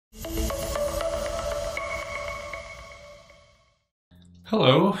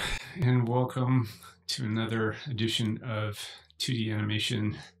Hello, and welcome to another edition of 2D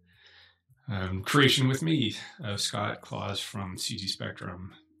animation creation with me, Scott Claus from CG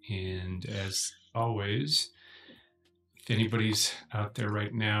Spectrum. And as always, if anybody's out there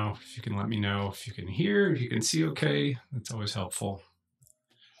right now, if you can let me know if you can hear, if you can see okay, that's always helpful.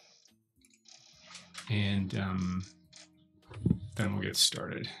 And then we'll get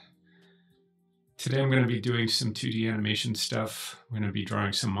started. Today I'm going to be doing some 2D animation stuff. I'm going to be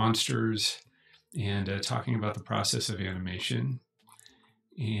drawing some monsters and talking about the process of animation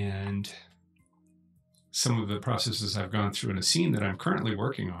and some of the processes I've gone through in a scene that I'm currently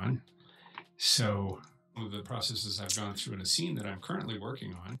working on. So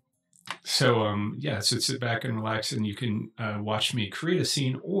sit back and relax, and you can watch me create a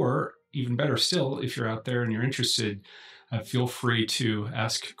scene, or even better still, if you're out there and you're interested, feel free to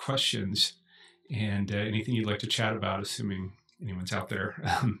ask questions and anything you'd like to chat about, assuming anyone's out there.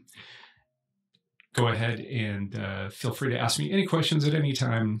 Go ahead and feel free to ask me any questions at any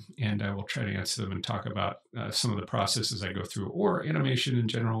time, and I will try to answer them and talk about some of the processes I go through, or animation in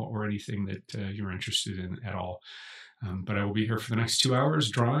general, or anything that you're interested in at all. But I will be here for the next 2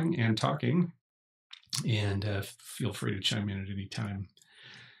 hours drawing and talking, and feel free to chime in at any time.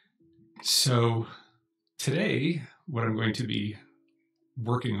 So today, what I'm going to be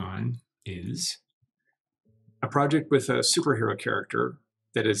working on is a project with a superhero character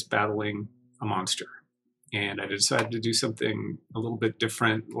that is battling a monster. And I decided to do something a little bit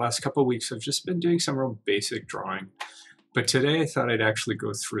different. The last couple of weeks, I've just been doing some real basic drawing. But today I thought I'd actually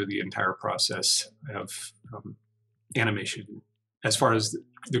go through the entire process of animation as far as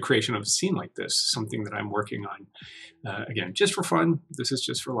the creation of a scene like this, something that I'm working on. Again, just for fun. This is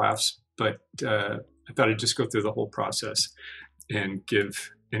just for laughs. But I thought I'd just go through the whole process and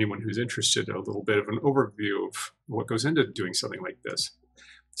give anyone who's interested a little bit of an overview of what goes into doing something like this.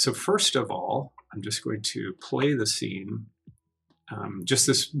 So first of all, I'm just going to play the scene, just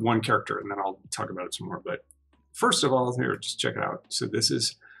this one character, and then I'll talk about it some more. But first of all, here, just check it out. So this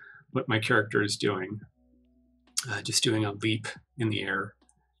is what my character is doing, just doing a leap in the air,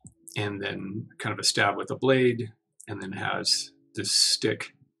 and then kind of a stab with a blade, and then has this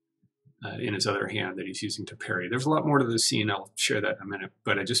stick in his other hand that he's using to parry. There's a lot more to the scene. I'll share that in a minute,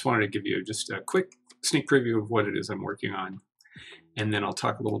 but I just wanted to give you just a quick sneak preview of what it is I'm working on. And then I'll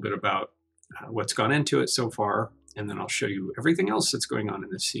talk a little bit about what's gone into it so far, and then I'll show you everything else that's going on in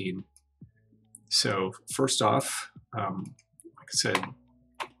the scene. So first off, like I said,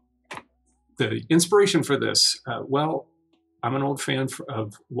 the inspiration for this, well, I'm an old fan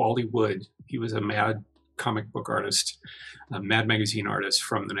of Wally Wood. He was a Mad comic book artist, a Mad magazine artist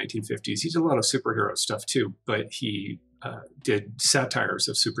from the 1950s. He did a lot of superhero stuff too, but he did satires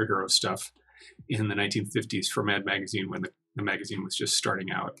of superhero stuff in the 1950s for Mad magazine when the magazine was just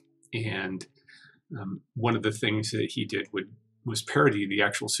starting out. And one of the things that he did was parody the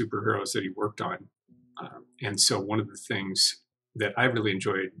actual superheroes that he worked on. And so one of the things that I really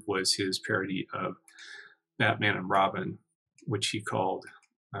enjoyed was his parody of Batman and Robin, which he called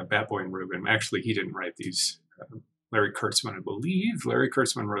Batboy and Reuben. Actually, he didn't write these. Larry Kurtzman, I believe. Larry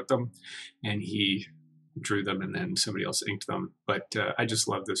Kurtzman wrote them, and he drew them, and then somebody else inked them. But I just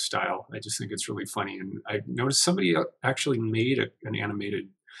love this style. I just think it's really funny. And I noticed somebody actually made an animated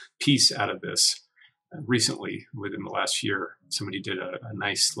piece out of this recently, within the last year. Somebody did a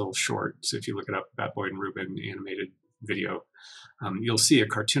nice little short. So if you look it up, Batboy and Reuben animated video, you'll see a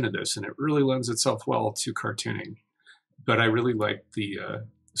cartoon of this, and it really lends itself well to cartooning. But I really like the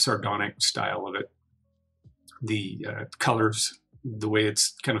sardonic style of it. The colors, the way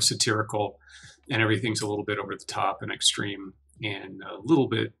it's kind of satirical, and everything's a little bit over the top and extreme and a little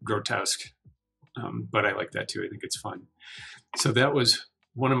bit grotesque. But I like that too. I think it's fun. So that was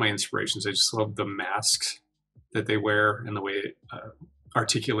one of my inspirations. I just love the masks that they wear and the way it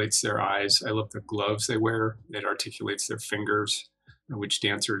articulates their eyes. I love the gloves they wear. It articulates their fingers, which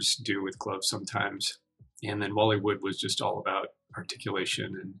dancers do with gloves sometimes. And then Wally Wood was just all about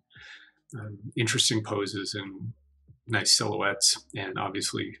articulation and interesting poses and nice silhouettes, and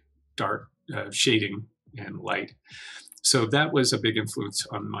obviously dark shading and light. So that was a big influence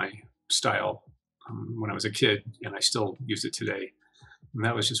on my style when I was a kid, and I still use it today. And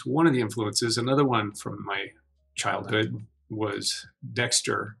that was just one of the influences. Another one from my childhood was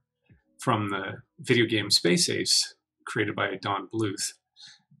Dexter from the video game Space Ace, created by Don Bluth.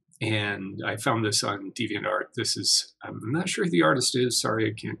 And I found this on DeviantArt. This is, I'm not sure who the artist is. Sorry,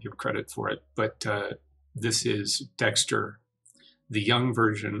 I can't give credit for it. But this is Dexter, the young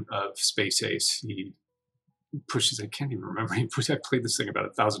version of Space Ace. He pushes, I can't even remember, I played this thing about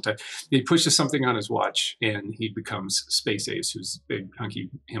 1,000 times. He pushes something on his watch and he becomes Space Ace, who's a big hunky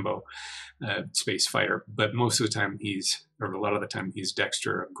himbo space fighter. But most of the time or a lot of the time, he's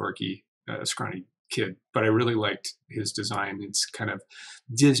Dexter, a quirky, scrawny kid. But I really liked his design. It's kind of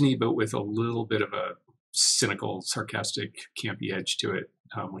Disney, but with a little bit of a cynical, sarcastic, campy edge to it,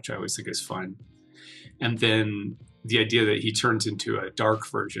 which I always think is fun. And then the idea that he turns into a dark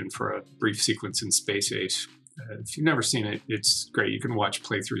version for a brief sequence in Space Ace. If you've never seen it, it's great. You can watch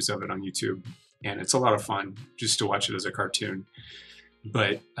playthroughs of it on YouTube, and it's a lot of fun just to watch it as a cartoon.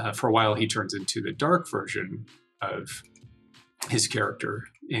 But for a while, he turns into the dark version of his character,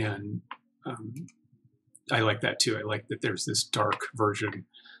 and I like that too. I like that there's this dark version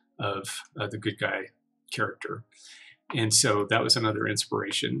of the good guy character. And so that was another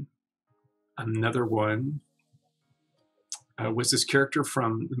inspiration. Another one was this character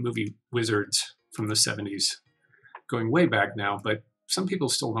from the movie Wizards from the 70s, going way back now, but some people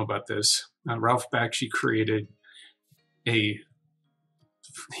still know about this. Ralph Bakshi created he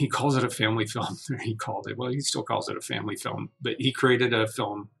calls it a family film. He still calls it a family film, but he created a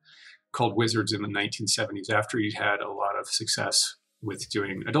film called Wizards in the 1970s after he'd had a lot of success with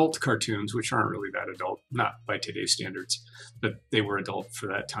doing adult cartoons, which aren't really that adult, not by today's standards, but they were adult for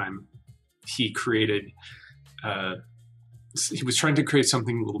that time. He created he was trying to create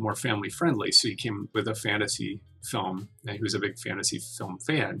something a little more family friendly. So he came with a fantasy film, and he was a big fantasy film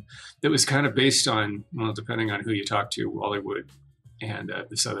fan that was kind of based on, well, depending on who you talk to, Wally Wood and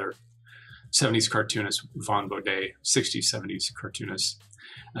this other 70s cartoonist, Vaughn Baudet, 60s, 70s cartoonist.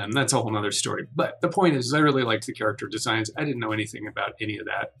 That's a whole nother story. But the point is, I really liked the character designs. I didn't know anything about any of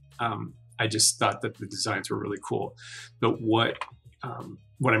that. I just thought that the designs were really cool. But what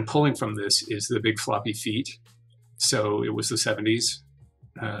I'm pulling from this is the big floppy feet. So it was the 70s,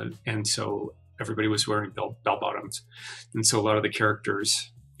 and so everybody was wearing bell bottoms. And so a lot of the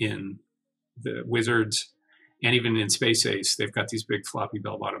characters in the Wizards and even in Space Ace, they've got these big floppy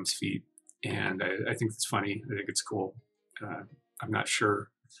bell bottoms feet. And I think it's funny. I think it's cool. I'm not sure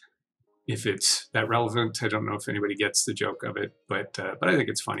if it's that relevant. I don't know if anybody gets the joke of it, but I think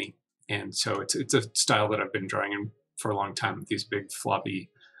it's funny. And so it's a style that I've been drawing in for a long time, these big floppy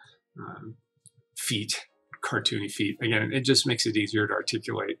feet, cartoony feet. Again, it just makes it easier to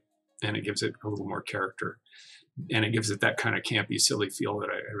articulate, and it gives it a little more character, and it gives it that kind of campy, silly feel that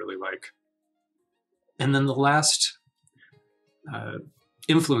I really like. And then the last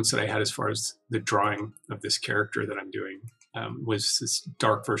influence that I had as far as the drawing of this character that I'm doing was this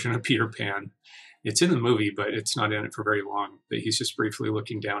dark version of Peter Pan. It's in the movie, but it's not in it for very long. But he's just briefly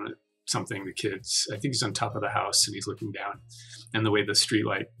looking down at something. The kids, I think he's on top of the house and he's looking down. And the way the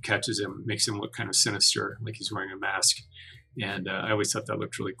streetlight catches him makes him look kind of sinister, like he's wearing a mask. And I always thought that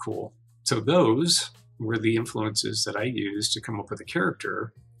looked really cool. So those were the influences that I used to come up with a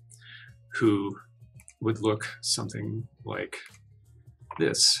character who would look something like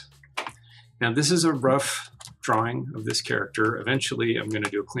this. Now, this is a rough drawing of this character. Eventually, I'm going to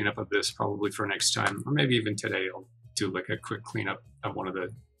do a cleanup of this probably for next time, or maybe even today I'll do like a quick cleanup of one of the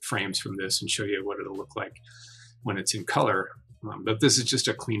frames from this and show you what it'll look like when it's in color. But this is just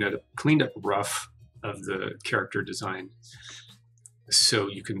a cleaned up rough of the character design, so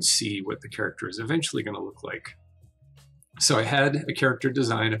you can see what the character is eventually going to look like. So I had a character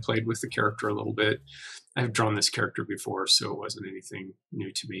design. I played with the character a little bit. I've drawn this character before, so it wasn't anything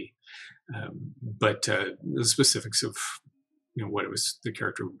new to me. But the specifics of what it was the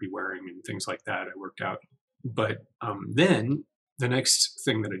character would be wearing and things like that, I worked out. But then the next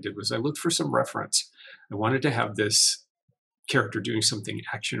thing that I did was I looked for some reference. I wanted to have this character doing something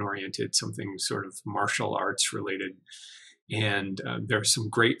action-oriented, something sort of martial arts related. And there's some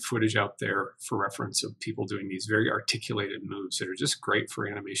great footage out there for reference of people doing these very articulated moves that are just great for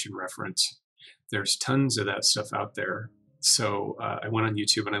animation reference. There's tons of that stuff out there. So I went on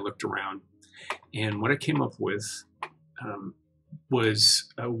YouTube and I looked around. And what I came up with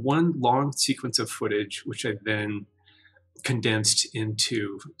was one long sequence of footage, which I then condensed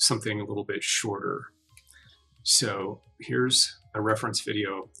into something a little bit shorter. So here's a reference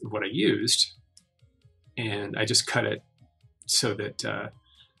video of what I used. And I just cut it so that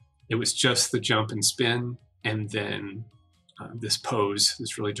it was just the jump and spin, and then this pose,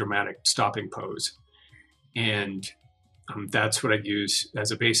 this really dramatic stopping pose. And that's what I use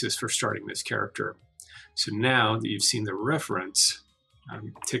as a basis for starting this character. So now that you've seen the reference,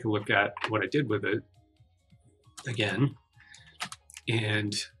 take a look at what I did with it again.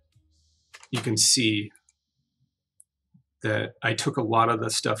 And you can see that I took a lot of the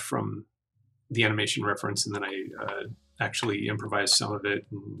stuff from the animation reference, and then I actually improvised some of it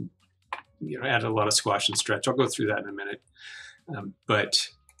and added a lot of squash and stretch. I'll go through that in a minute. But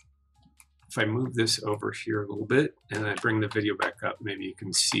if I move this over here a little bit and I bring the video back up, maybe you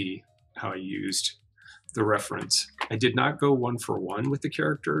can see how I used the reference. I did not go 1-for-1 with the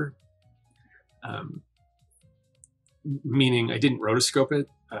character, meaning I didn't rotoscope it,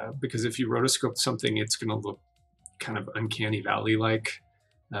 because if you rotoscope something, it's going to look kind of uncanny valley-like.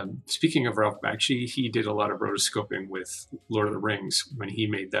 Speaking of Ralph Bakshi, he did a lot of rotoscoping with Lord of the Rings when he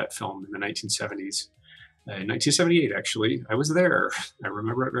made that film in the 1970s. In 1978, actually. I was there. I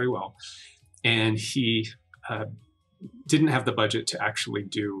remember it very well. And he didn't have the budget to actually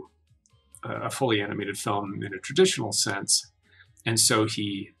do a fully animated film in a traditional sense. And so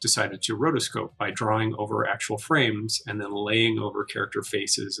he decided to rotoscope by drawing over actual frames and then laying over character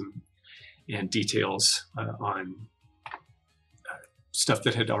faces and details on stuff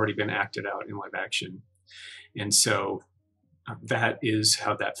that had already been acted out in live action. And so that is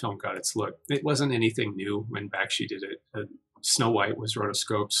how that film got its look. It wasn't anything new when Bakshi did it. Snow White was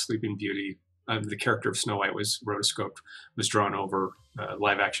rotoscoped, Sleeping Beauty, the character of Snow White was rotoscoped, was drawn over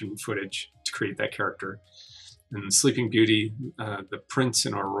live action footage to create that character. And Sleeping Beauty, the Prince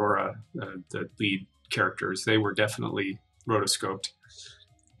and Aurora, the lead characters, they were definitely rotoscoped.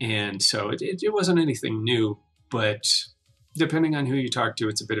 And so it wasn't anything new, but depending on who you talk to,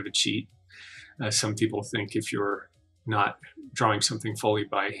 it's a bit of a cheat. Some people think if you're not drawing something fully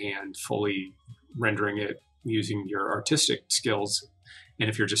by hand, fully rendering it using your artistic skills, and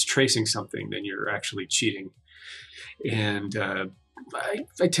if you're just tracing something, then you're actually cheating. And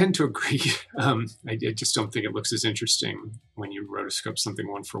I tend to agree. I just don't think it looks as interesting when you rotoscope something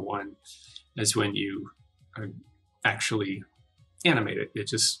 1-for-1 as when you actually animate it.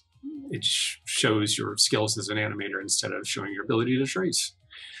 It shows your skills as an animator instead of showing your ability to trace.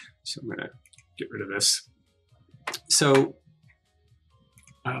 So I'm going to get rid of this. So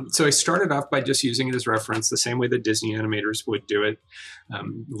I started off by just using it as reference, the same way that Disney animators would do it,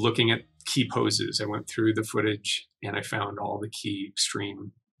 looking at key poses. I went through the footage and I found all the key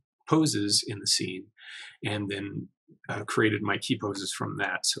extreme poses in the scene, and then created my key poses from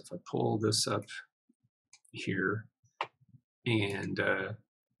that. So if I pull this up here and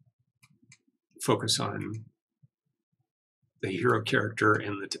focus on the hero character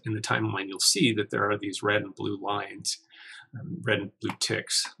in the timeline, you'll see that there are these red and blue lines, red and blue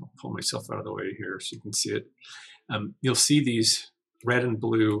ticks. I'll pull myself out of the way here so you can see it. You'll see these red and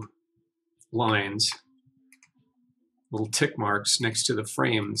blue lines, little tick marks next to the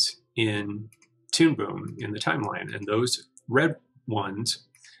frames in Toon Boom in the timeline, and those red ones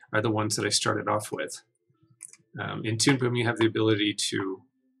are the ones that I started off with. In Toon Boom, you have the ability to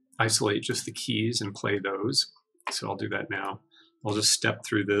isolate just the keys and play those. So I'll do that now. I'll just step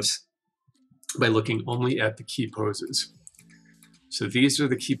through this by looking only at the key poses. So these are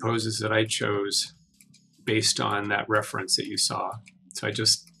the key poses that I chose based on that reference that you saw. So I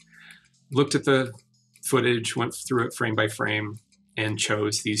just looked at the footage, went through it frame by frame, and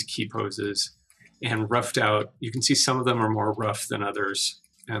chose these key poses and roughed out. You can see some of them are more rough than others,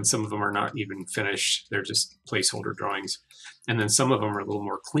 and some of them are not even finished. They're just placeholder drawings. And then some of them are a little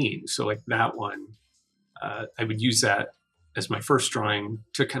more clean. So like that one, I would use that as my first drawing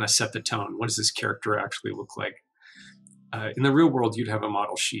to kind of set the tone. What does this character actually look like? In the real world, you'd have a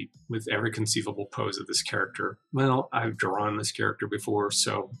model sheet with every conceivable pose of this character. Well, I've drawn this character before,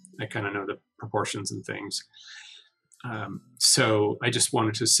 so I kind of know the proportions and things. So I just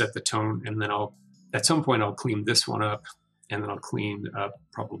wanted to set the tone, and then at some point I'll clean this one up, and then I'll clean up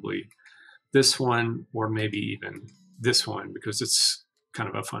probably this one, or maybe even this one, because it's kind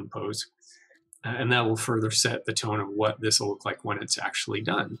of a fun pose. And that will further set the tone of what this will look like when it's actually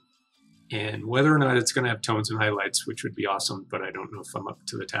done. And whether or not it's going to have tones and highlights, which would be awesome, but I don't know if I'm up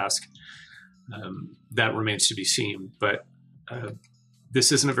to the task. That remains to be seen. But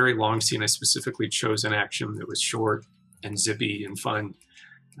this isn't a very long scene. I specifically chose an action that was short and zippy and fun,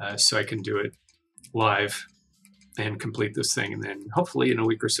 so I can do it live and complete this thing. And then hopefully in a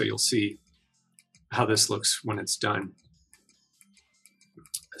week or so, you'll see how this looks when it's done.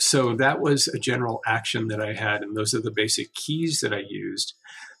 So that was a general action that I had, and those are the basic keys that I used.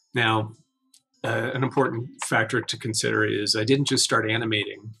 Now, an important factor to consider is I didn't just start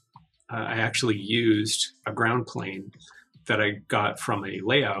animating. I actually used a ground plane that I got from a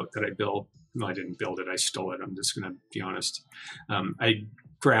layout that I built. No, I didn't build it. I stole it. I'm just going to be honest. I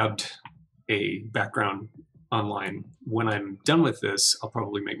grabbed a background online. When I'm done with this, I'll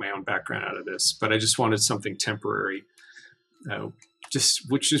probably make my own background out of this, but I just wanted something temporary,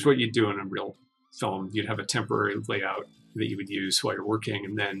 which is what you do in a real film. You'd have a temporary layout that you would use while you're working,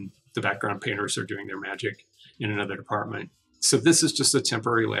 and then the background painters are doing their magic in another department. So this is just a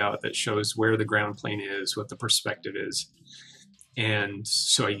temporary layout that shows where the ground plane is, what the perspective is. And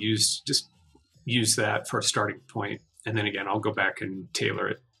so I just use that for a starting point. And then again, I'll go back and tailor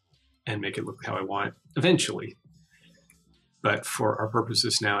it and make it look how I want eventually. But for our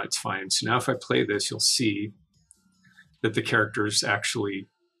purposes now, it's fine. So now if I play this, you'll see that the character's actually,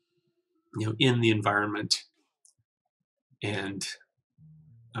 in the environment. And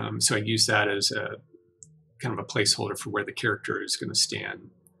so I use that as a kind of a placeholder for where the character is going to stand.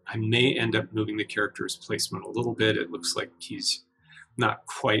 I may end up moving the character's placement a little bit. It looks like he's not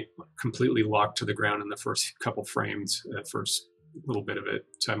quite completely locked to the ground in the first couple frames, first little bit of it.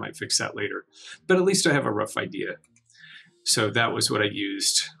 So I might fix that later. But at least I have a rough idea. So that was what I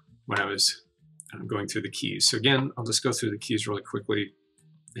used when I was going through the keys. So again, I'll just go through the keys really quickly.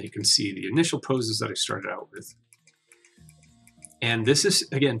 And you can see the initial poses that I started out with. And this is,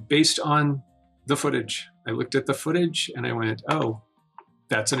 again, based on the footage. I looked at the footage and I went, oh,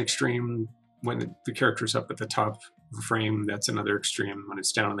 that's an extreme when the character's up at the top of the frame. That's another extreme when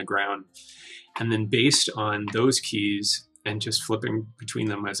it's down on the ground. And then based on those keys and just flipping between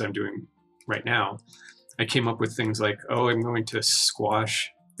them as I'm doing right now, I came up with things like, oh, I'm going to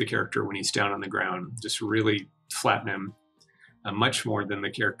squash the character when he's down on the ground, just really flatten him much more than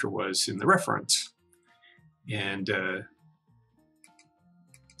the character was in the reference. And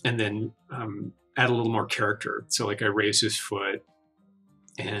then add a little more character. So like I raised his foot,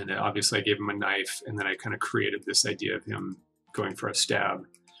 and obviously I gave him a knife, and then I kind of created this idea of him going for a stab,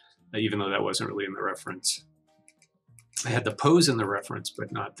 even though that wasn't really in the reference. I had the pose in the reference,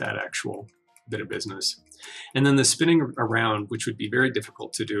 but not that actual bit of business. And then the spinning around, which would be very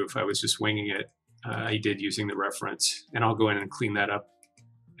difficult to do if I was just winging it, I did using the reference, and I'll go in and clean that up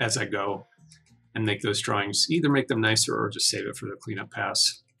as I go and make those drawings, either make them nicer or just save it for the cleanup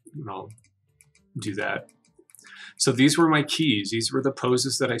pass. And I'll do that. So these were my keys. These were the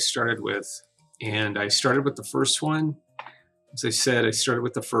poses that I started with. And I started with the first one. As I said, I started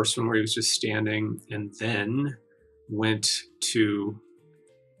with the first one where he was just standing, and then went to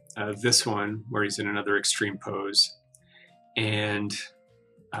this one where he's in another extreme pose, and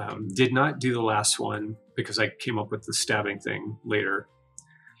did not do the last one because I came up with the stabbing thing later,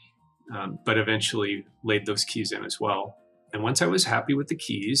 but eventually laid those keys in as well. And once I was happy with the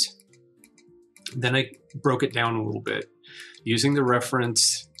keys, then I broke it down a little bit. Using the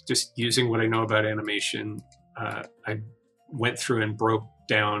reference, just using what I know about animation, I went through and broke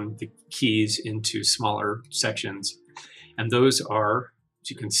down the keys into smaller sections. And those are, as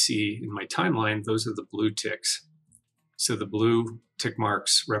you can see in my timeline, those are the blue ticks. So the blue tick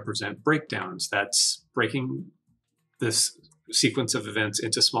marks represent breakdowns. That's breaking this sequence of events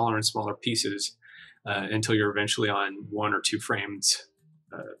into smaller and smaller pieces until you're eventually on 1 or 2 frames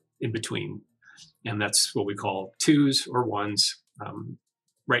in between. And that's what we call 2s or 1s.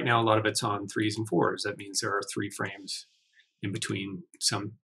 Right now, a lot of it's on 3s and 4s. That means there are 3 frames in between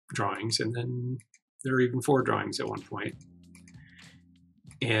some drawings, and then there are even 4 drawings at one point.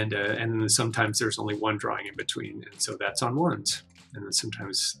 And then sometimes there's only 1 drawing in between, and so that's on 1s. And then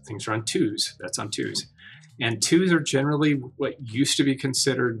sometimes things are on 2s, that's on 2s. And 2s are generally what used to be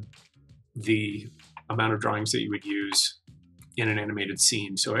considered the amount of drawings that you would use in an animated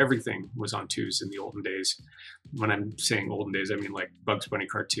scene. So everything was on 2s in the olden days. When I'm saying olden days, I mean like Bugs Bunny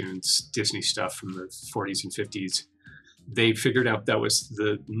cartoons, Disney stuff from the 40s and 50s. They figured out that was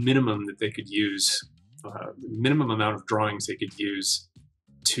the minimum that they could use, minimum amount of drawings they could use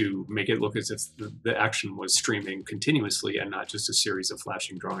to make it look as if the action was streaming continuously and not just a series of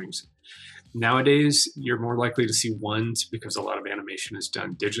flashing drawings. Nowadays, you're more likely to see 1s because a lot of animation is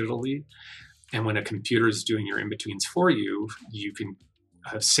done digitally. And when a computer is doing your in-betweens for you, you can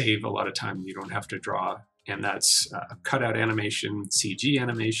save a lot of time. You don't have to draw. And that's cutout animation, CG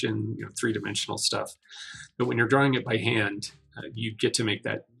animation, 3-dimensional stuff. But when you're drawing it by hand, you get to make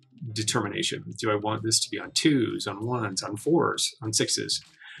that determination. Do I want this to be on 2s, on 1s, on 4s, on 6s?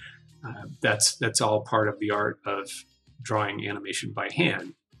 That's all part of the art of drawing animation by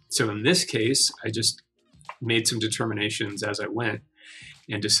hand. So in this case, I just made some determinations as I went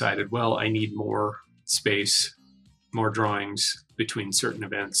and decided, well, I need more space, more drawings between certain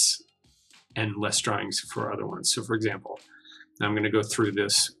events and less drawings for other ones. So for example, now I'm going to go through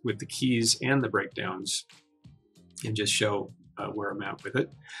this with the keys and the breakdowns and just show where I'm at with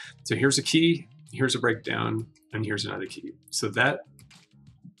it. So here's a key, here's a breakdown, and here's another key. So that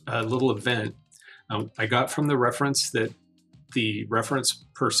little event I got from the reference that the reference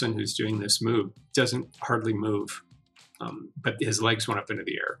person who's doing this move doesn't hardly move, but his legs went up into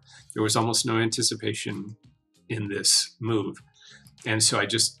the air. There was almost no anticipation in this move. And so I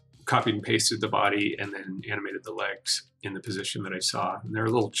just copied and pasted the body and then animated the legs in the position that I saw. And they're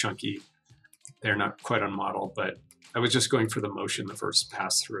a little chunky. They're not quite on model, but I was just going for the motion the first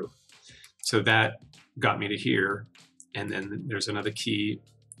pass through. So that got me to here. And then there's another key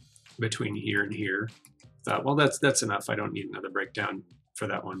between here and here. Thought, well, that's enough. I don't need another breakdown for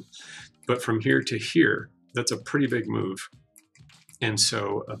that one. But from here to here, that's a pretty big move. And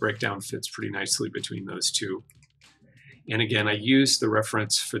so a breakdown fits pretty nicely between those two. And again, I used the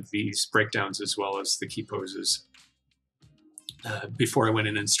reference for these breakdowns as well as the key poses before I went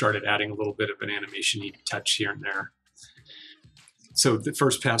in and started adding a little bit of an animation-y touch here and there. So the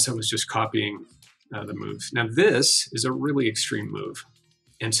first pass, I was just copying the moves. Now this is a really extreme move.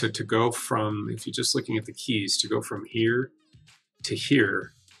 And so to go from, if you're just looking at the keys, to go from here to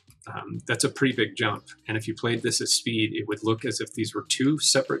here, that's a pretty big jump. And if you played this at speed, it would look as if these were two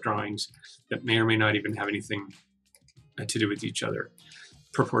separate drawings that may or may not even have anything to do with each other.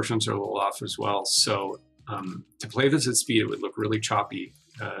 Proportions are a little off as well. So to play this at speed, it would look really choppy.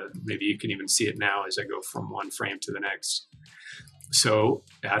 Maybe you can even see it now as I go from one frame to the next. So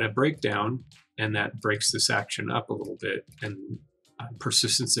add a breakdown, and that breaks this action up a little bit. And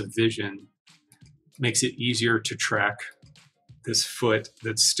persistence of vision makes it easier to track this foot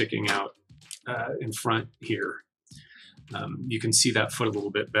that's sticking out in front here. You can see that foot a little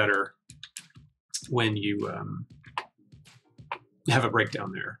bit better when you have a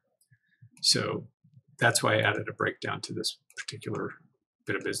breakdown there. So that's why I added a breakdown to this particular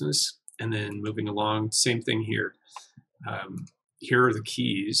bit of business. And then moving along, same thing here. Here are the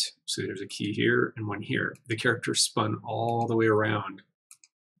keys. So there's a key here and one here. The character spun all the way around.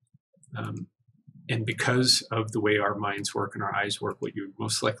 And because of the way our minds work and our eyes work, what you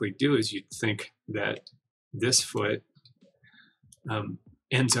most likely do is you'd think that this foot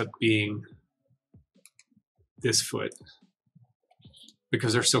ends up being this foot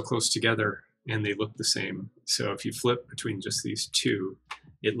because they're so close together and they look the same. So if you flip between just these two,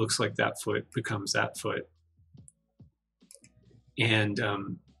 it looks like that foot becomes that foot. And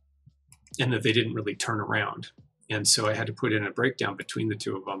that they didn't really turn around. And so I had to put in a breakdown between the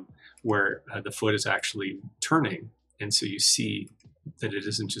two of them where the foot is actually turning. And so you see that it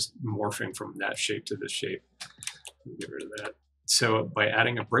isn't just morphing from that shape to this shape. Get rid of that. So by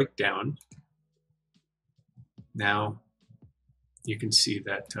adding a breakdown, now you can see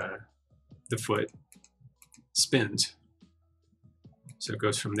that the foot spins. So it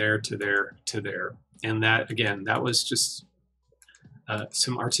goes from there to there to there. And that, again, that was just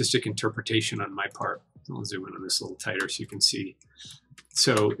some artistic interpretation on my part. I'll zoom in on this a little tighter so you can see.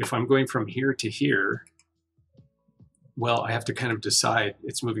 So if I'm going from here to here, well, I have to kind of decide.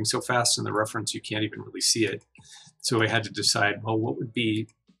 It's moving so fast in the reference you can't even really see it. So I had to decide, well, what would be,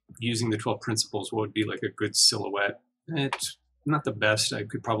 using the 12 principles, what would be like a good silhouette? It's not the best. I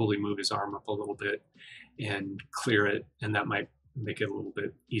could probably move his arm up a little bit and clear it, and that might make it a little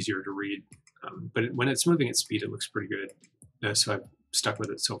bit easier to read. But when it's moving at speed, it looks pretty good. So I've stuck with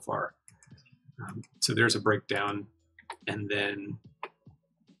it so far. So there's a breakdown, and then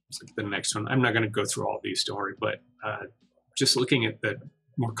the next one. I'm not going to go through all of these, don't worry, but just looking at the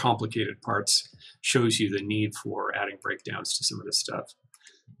more complicated parts shows you the need for adding breakdowns to some of this stuff.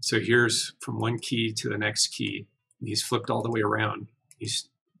 So here's from one key to the next key. He's flipped all the way around. He's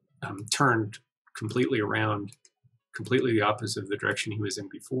turned completely around, completely the opposite of the direction he was in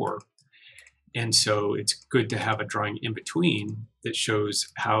before. And so it's good to have a drawing in between that shows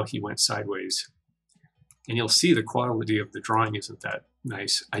how he went sideways. And you'll see the quality of the drawing isn't that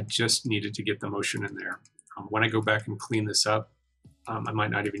nice. I just needed to get the motion in there. When I go back and clean this up, I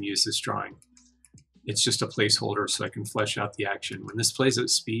might not even use this drawing. It's just a placeholder so I can flesh out the action. When this plays at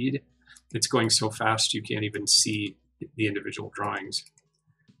speed, it's going so fast you can't even see the individual drawings.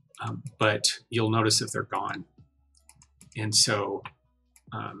 But you'll notice if they're gone. And so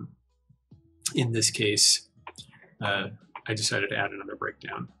in this case, I decided to add another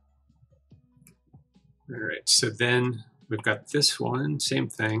breakdown. All right, so then we've got this one, same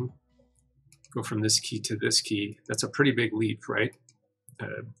thing. Go from this key to this key. That's a pretty big leap, right?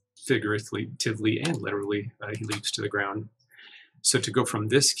 Figuratively and literally, he leaps to the ground. So to go from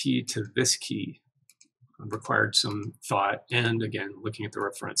this key to this key required some thought and, again, looking at the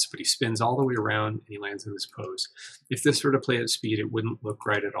reference. But he spins all the way around and he lands in this pose. If this were to play at speed, it wouldn't look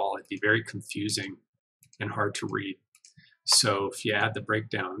right at all. It'd be very confusing and hard to read. So if you add the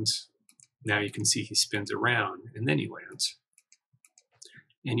breakdowns, now you can see he spins around and then he lands.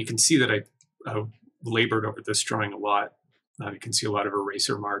 And you can see that I labored over this drawing a lot. You can see a lot of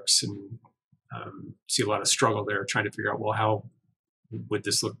eraser marks and see a lot of struggle there trying to figure out, well, how would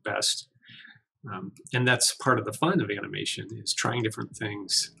this look best? And that's part of the fun of animation, is trying different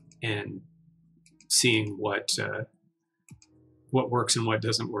things and seeing what works and what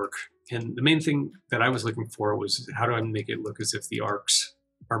doesn't work. And the main thing that I was looking for was, how do I make it look as if the arcs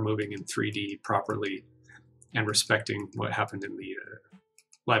are moving in 3D properly and respecting what happened in the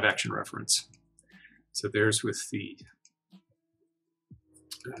live action reference. So there's with the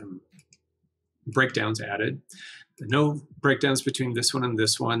breakdowns added. No breakdowns between this one and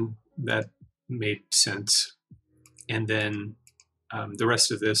this one. That made sense. And then the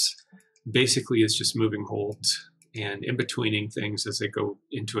rest of this basically is just moving holds and in-betweening things as they go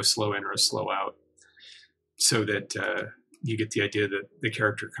into a slow in or a slow out, so that you get the idea that the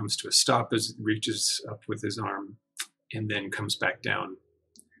character comes to a stop as it reaches up with his arm and then comes back down.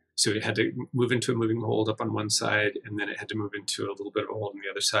 So it had to move into a moving hold up on one side, and then it had to move into a little bit of a hold on the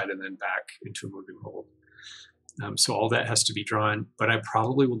other side, and then back into a moving hold. So all that has to be drawn, but I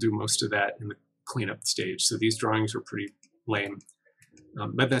probably will do most of that in the cleanup stage. So these drawings are pretty lame,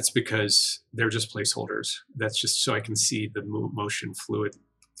 but that's because they're just placeholders. That's just so I can see the motion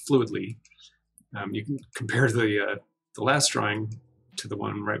fluidly. You can compare the last drawing to the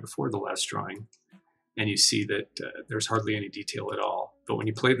one right before the last drawing, and you see that there's hardly any detail at all. But when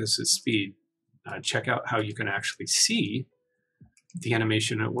you play this at speed, check out how you can actually see the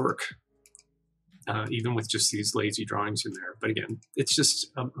animation at work, even with just these lazy drawings in there. But again, it's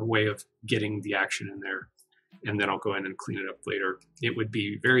just a way of getting the action in there, and then I'll go in and clean it up later. It would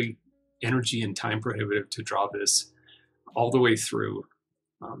be very energy and time prohibitive to draw this all the way through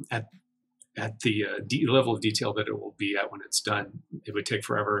at the level of detail that it will be at when it's done. It would take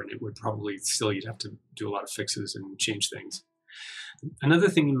forever, and it would probably still, you'd have to do a lot of fixes and change things. Another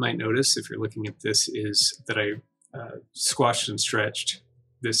thing you might notice if you're looking at this is that I squashed and stretched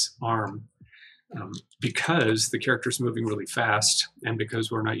this arm because the character's moving really fast, and because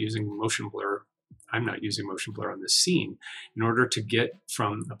we're not using motion blur. I'm not using motion blur on this scene. In order to get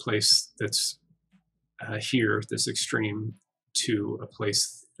from a place that's here, this extreme, to a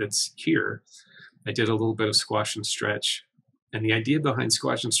place that's here, I did a little bit of squash and stretch. And the idea behind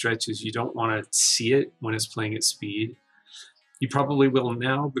squash and stretch is you don't want to see it when it's playing at speed. You probably will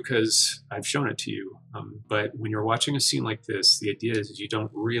now because I've shown it to you. But when you're watching a scene like this, the idea is you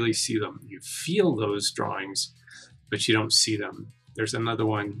don't really see them. You feel those drawings, but you don't see them. There's another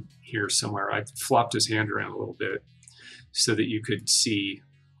one here somewhere. I flopped his hand around a little bit so that you could see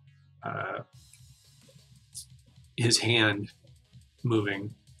his hand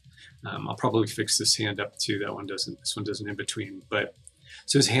moving. I'll probably fix this hand up too. That one doesn't. This one doesn't in between. But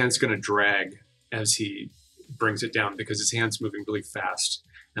so his hand's going to drag as he brings it down because his hand's moving really fast,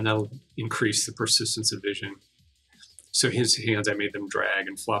 and that'll increase the persistence of vision. So his hands, I made them drag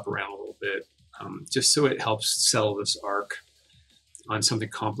and flop around a little bit, just so it helps sell this arc on something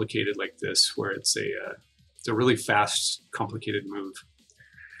complicated like this, where it's a really fast, complicated move.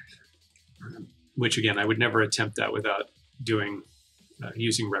 Which again, I would never attempt that without doing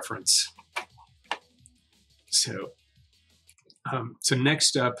using reference. So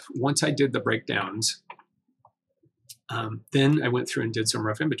next up, once I did the breakdowns, then I went through and did some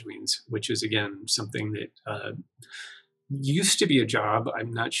rough in-betweens, which is again something that used to be a job.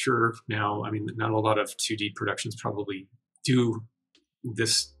 I'm not sure now. I mean, not a lot of 2D productions probably do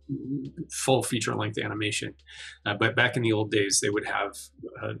this full feature-length animation, but back in the old days, they would have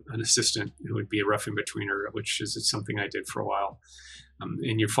an assistant who would be a rough in-betweener, which is something I did for a while.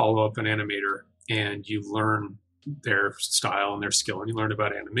 And you follow up an animator, and you learn their style and their skill, and you learn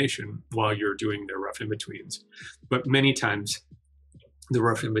about animation while you're doing their rough in-betweens. But many times, the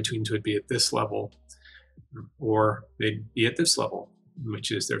rough in-betweens would be at this level, or they'd be at this level,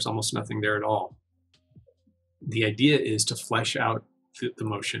 which is there's almost nothing there at all. The idea is to flesh out the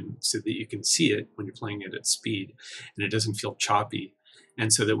motion so that you can see it when you're playing it at speed, and it doesn't feel choppy.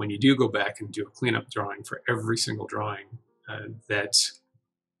 And so that when you do go back and do a cleanup drawing for every single drawing, that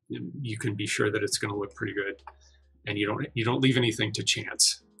you can be sure that it's going to look pretty good, and you don't leave anything to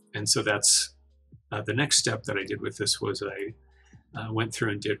chance. And so that's the next step that I did with this was I went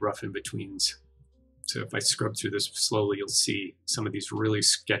through and did rough in-betweens. So if I scrub through this slowly, you'll see some of these really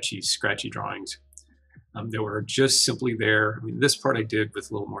sketchy, scratchy drawings. They were just simply there. I mean, this part I did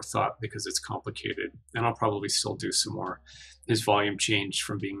with a little more thought because it's complicated, and I'll probably still do some more. His volume changed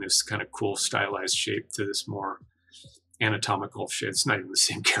from being this kind of cool stylized shape to this more anatomical shape. It's not even the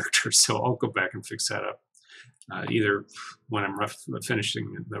same character, so I'll go back and fix that up, either when I'm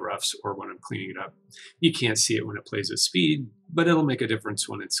finishing the roughs or when I'm cleaning it up. You can't see it when it plays at speed, but it'll make a difference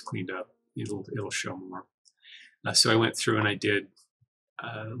when it's cleaned up. It'll show more. So I went through and I did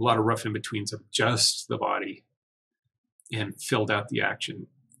a lot of rough in-betweens of just the body and filled out the action.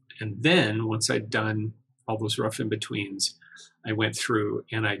 And then once I'd done all those rough in-betweens, I went through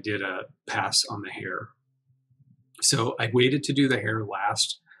and I did a pass on the hair. So I waited to do the hair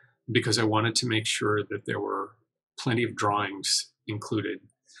last because I wanted to make sure that there were plenty of drawings included.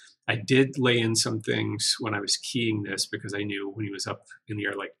 I did lay in some things when I was keying this because I knew when he was up in the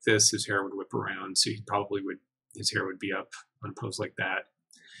air like this, his hair would whip around. So he probably would, his hair would be up on a pose like that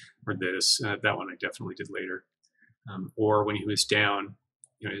or this. That one I definitely did later. Or when he was down,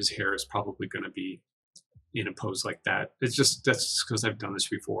 you know, his hair is probably going to be in a pose like that. It's just, that's because I've done this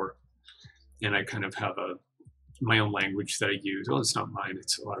before. And I kind of have my own language that I use. Well, it's not mine.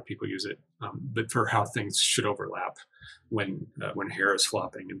 It's a lot of people use it, but for how things should overlap when hair is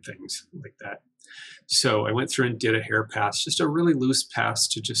flopping and things like that. So I went through and did a hair pass, just a really loose pass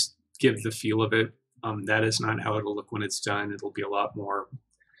to just give the feel of it. That is not how it'll look when it's done. It'll be a lot more,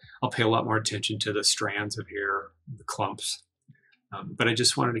 I'll pay a lot more attention to the strands of hair, the clumps. But I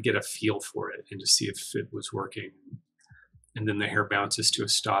just wanted to get a feel for it and to see if it was working. And then the hair bounces to a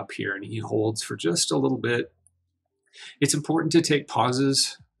stop here and he holds for just a little bit. It's important to take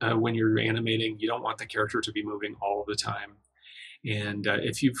pauses when you're animating. You don't want the character to be moving all the time. And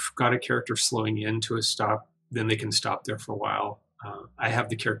if you've got a character slowing in to a stop, then they can stop there for a while. I have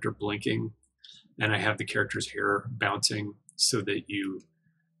the character blinking and I have the character's hair bouncing so that you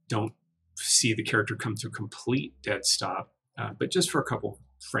don't see the character come to a complete dead stop. But just for a couple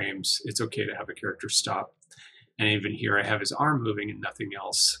frames, it's okay to have a character stop. And even here, I have his arm moving and nothing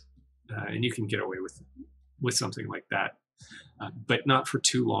else. And you can get away with something like that, but not for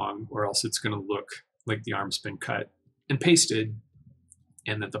too long, or else it's going to look like the arm's been cut and pasted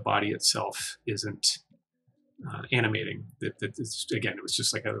and that the body itself isn't animating. Again, it was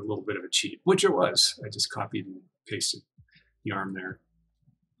just like a little bit of a cheat, which it was. I just copied and pasted the arm there.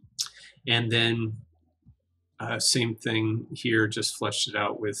 And then same thing here, just fleshed it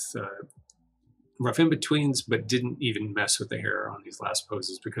out with rough in-betweens, but didn't even mess with the hair on these last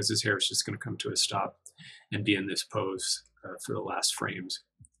poses because his hair is just going to come to a stop and be in this pose for the last frames.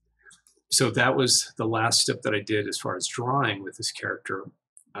 So that was the last step that I did as far as drawing with this character.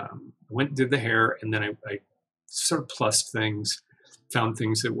 I went and did the hair, and then I sort of plussed things, found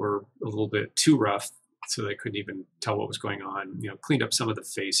things that were a little bit too rough so they couldn't even tell what was going on. You know, cleaned up some of the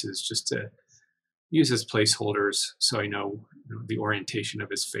faces just to use as placeholders so I know, the orientation of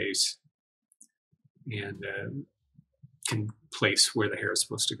his face and can place where the hair is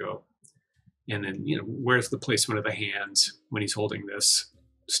supposed to go. And then, where's the placement of the hands when he's holding this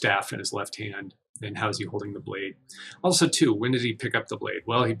staff in his left hand, and how's he holding the blade? Also, too, when did he pick up the blade?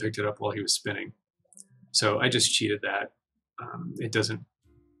 Well, he picked it up while he was spinning. So I just cheated that. It doesn't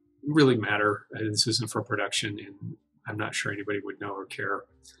really matter. This isn't for production, and I'm not sure anybody would know or care.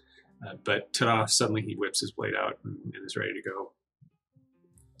 But ta-da, suddenly he whips his blade out and is ready to go.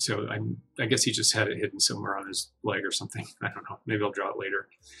 So I guess he just had it hidden somewhere on his leg or something. I don't know. Maybe I'll draw it later.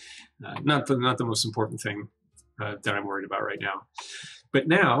 Not the most important thing that I'm worried about right now. But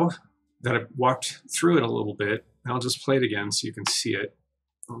now that I've walked through it a little bit, I'll just play it again so you can see it.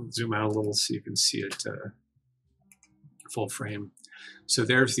 I'll zoom out a little so you can see it full frame. So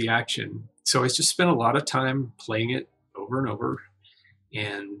there's the action. So I just spent a lot of time playing it over and over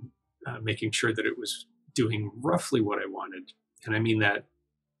and making sure that it was doing roughly what I wanted. And I mean that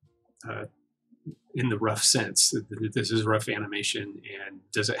in the rough sense. This is rough animation, and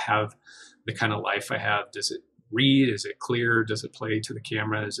does it have the kind of life I have? Does it read? Is it clear? Does it play to the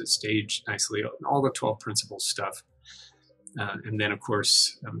camera? Is it staged nicely? All the 12 principles stuff. And then, of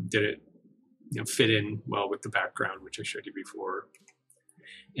course, did it fit in well with the background, which I showed you before.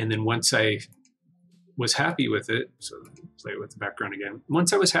 And then once I was happy with it, so play with the background again.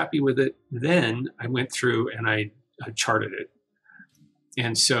 Once I was happy with it, then I went through and I charted it.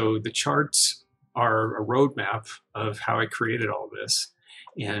 And so the charts are a roadmap of how I created all this.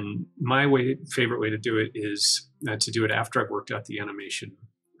 And my favorite way to do it is to do it after I've worked out the animation.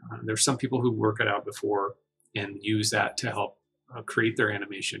 There's some people who work it out before and use that to help create their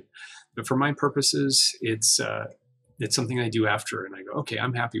animation. But for my purposes, it's something I do after, and I go, okay,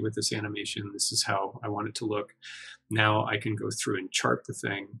 I'm happy with this animation. This is how I want it to look. Now I can go through and chart the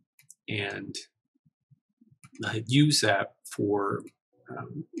thing and use that for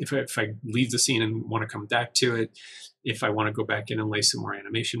if I leave the scene and want to come back to it, if I want to go back in and lay some more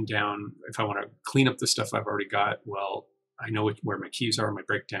animation down, if I want to clean up the stuff I've already got, well, I know where my keys are, my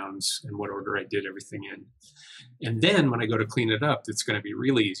breakdowns, and what order I did everything in. And then when I go to clean it up, it's going to be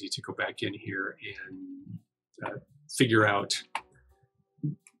really easy to go back in here and figure out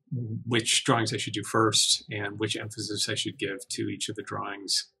which drawings I should do first and which emphasis I should give to each of the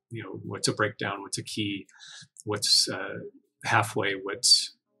drawings. What's a breakdown, what's a key, what's halfway,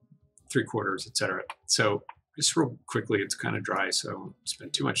 what's 3/4, etc. So just real quickly, it's kind of dry, so I won't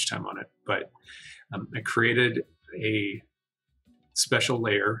spend too much time on it. But I created a special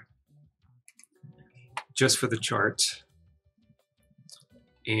layer just for the chart,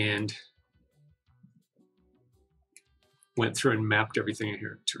 and went through and mapped everything in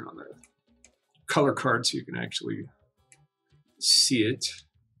here. Turn on the color card so you can actually see it.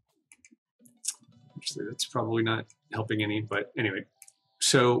 Actually, that's probably not helping any, but anyway.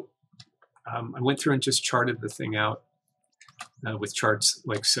 So I went through and just charted the thing out with charts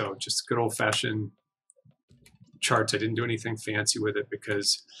like so, just good old-fashioned charts. I didn't do anything fancy with it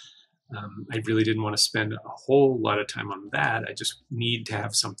because I really didn't want to spend a whole lot of time on that. I just need to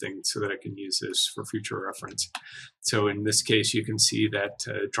have something so that I can use this for future reference. So in this case, you can see that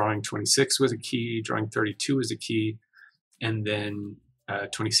drawing 26 was a key, drawing 32 is a key, and then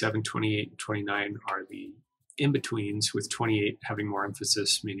 27, 28, and 29 are the in-betweens, with 28 having more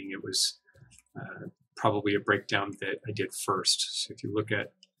emphasis, meaning it was probably a breakdown that I did first. So if you look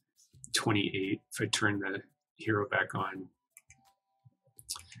at 28, if I turn the hero back on,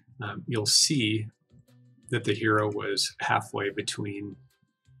 you'll see that the hero was halfway between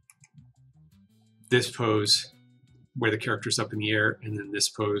this pose where the character's up in the air and then this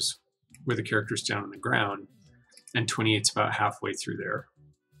pose where the character's down on the ground, and 28's about halfway through there.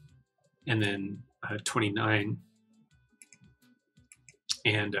 And then 29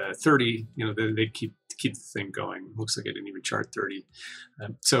 and 30, you know, they keep the thing going. Looks like I didn't even chart 30.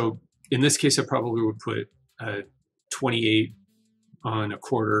 So in this case, I probably would put 28 on a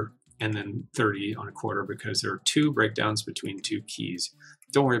quarter and then 30 on a quarter, because there are two breakdowns between two keys.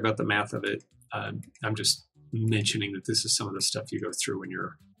 Don't worry about the math of it. I'm just mentioning that this is some of the stuff you go through when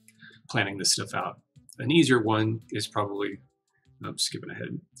you're planning this stuff out. An easier one is probably, I'm skipping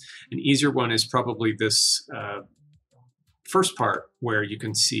ahead. An easier one is probably this first part, where you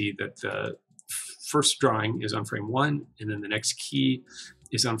can see that the first drawing is on frame 1, and then the next key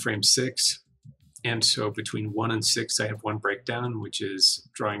is on frame 6. And so between 1 and 6, I have one breakdown, which is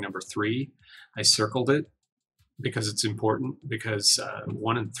drawing number 3. I circled it because it's important, because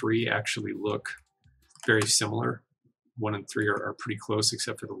 1 and 3 actually look very similar. 1 and 3 are pretty close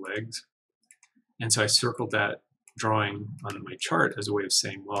except for the legs. And so I circled that drawing on my chart as a way of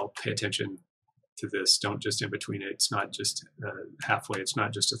saying, well, pay attention to this. Don't just in between it. It's not just halfway. It's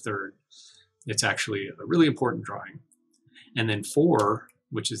not just a third. It's actually a really important drawing. And then 4,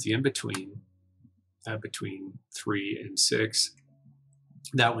 which is the in-between, between 3 and 6,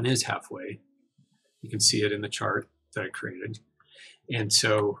 that one is halfway. You can see it in the chart that I created. And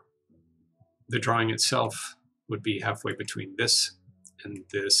so the drawing itself would be halfway between this and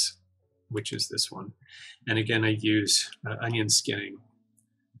this, which is this one. And again, I use onion skinning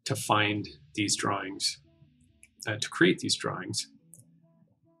to find these drawings, to create these drawings.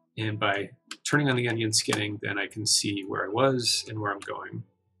 And by turning on the onion skinning, then I can see where I was and where I'm going.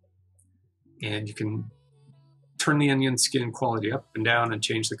 And you can turn the onion skin quality up and down and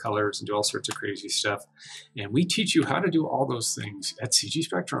change the colors and do all sorts of crazy stuff. And we teach you how to do all those things at CG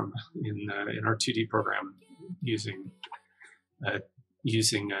Spectrum in our 2D program using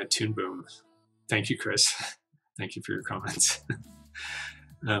Toon Boom. Thank you, Chris. Thank you for your comments.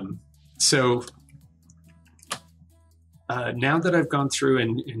 So now that I've gone through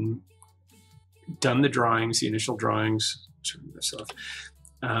and done the drawings, the initial drawings, turn this off,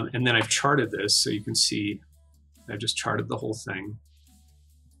 and then I've charted this, so you can see I've just charted the whole thing.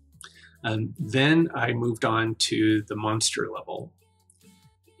 Then I moved on to the monster level.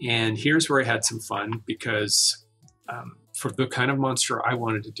 And here's where I had some fun, because for the kind of monster I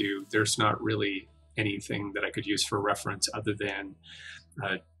wanted to do, there's not really anything that I could use for reference other than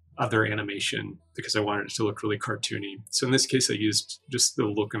other animation, because I wanted it to look really cartoony. So in this case, I used just the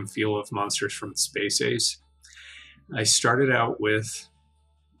look and feel of monsters from Space Ace. I started out with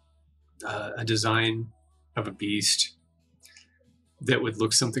a design of a beast that would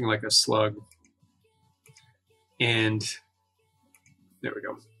look something like a slug. And there we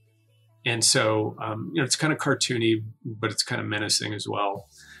go. And so, you know, it's kind of cartoony, but it's kind of menacing as well.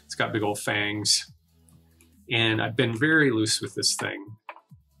 It's got big old fangs. And I've been very loose with this thing.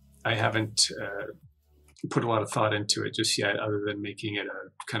 I haven't put a lot of thought into it just yet, other than making it a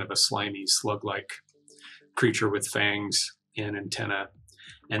kind of a slimy slug-like creature with fangs and antenna,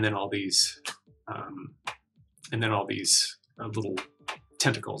 and then all these little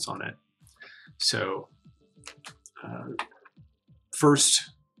tentacles on it. So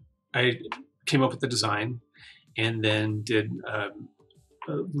first I came up with the design, and then did a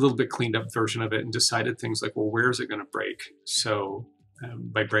little bit cleaned up version of it, and decided things like, well, where is it going to break? So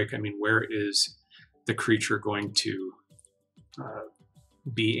by break, I mean, where is the creature going to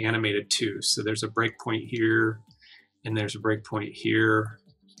be animated too. So there's a breakpoint here, and there's a breakpoint here,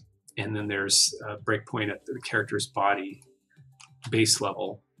 and then there's a breakpoint at the character's body base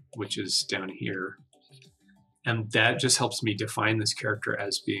level, which is down here. And that just helps me define this character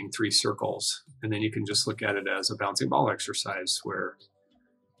as being 3 circles. And then you can just look at it as a bouncing ball exercise where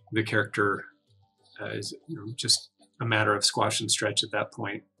the character is just a matter of squash and stretch at that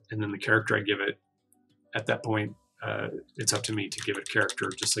point. And then the character I give it at that point, it's up to me to give it character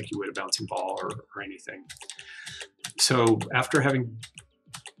just like you would a bouncing ball or anything. So after having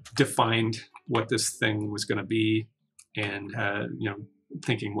defined what this thing was going to be and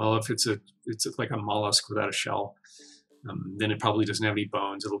thinking, well, if it's like a mollusk without a shell, then it probably doesn't have any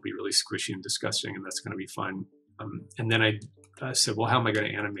bones. It'll be really squishy and disgusting, and that's going to be fun. And then I said, well, how am I going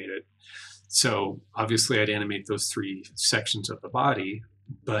to animate it? So obviously I'd animate those 3 sections of the body,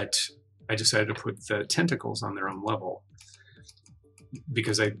 but I decided to put the tentacles on their own level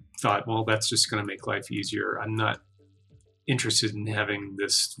because I thought, well, that's just going to make life easier. I'm not interested in having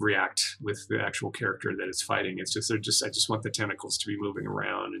this react with the actual character that it's fighting. It's just, I just want the tentacles to be moving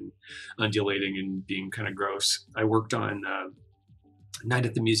around and undulating and being kind of gross. I worked on Night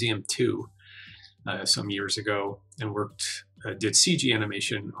at the Museum 2 some years ago and did CG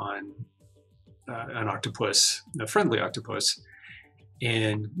animation on an octopus, a friendly octopus,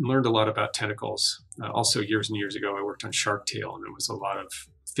 and learned a lot about tentacles. Also, years and years ago, I worked on Shark Tale, and there was a lot of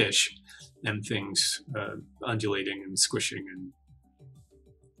fish and things undulating and squishing,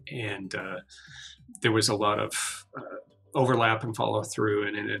 and there was a lot of overlap and follow through,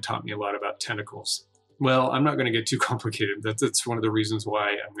 and it taught me a lot about tentacles. Well, I'm not going to get too complicated. That's one of the reasons why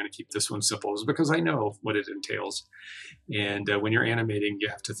I'm going to keep this one simple, is because I know what it entails. And when you're animating, you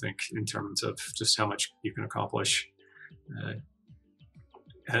have to think in terms of just how much you can accomplish.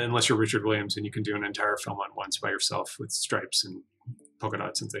 And unless you're Richard Williams and you can do an entire film on once by yourself with stripes and polka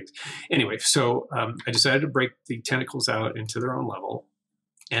dots and things. Anyway, so I decided to break the tentacles out into their own level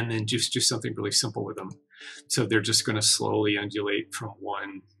and then just do something really simple with them. So they're just going to slowly undulate from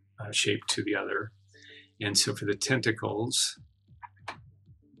one shape to the other. And so for the tentacles,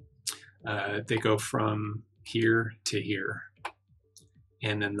 they go from here to here.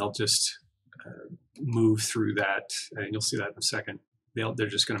 And then they'll just move through that, and you'll see that in a second. They're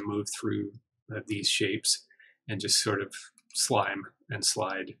just going to move through these shapes and just sort of slime and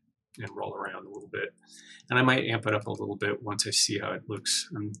slide and roll around a little bit. And I might amp it up a little bit once I see how it looks.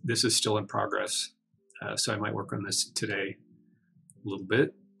 This is still in progress, so I might work on this today a little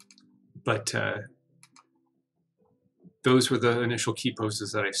bit. But those were the initial key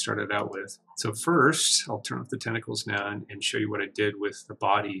poses that I started out with. So first, I'll turn off the tentacles now and show you what I did with the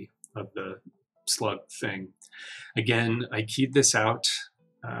body of the slug thing. Again, I keyed this out.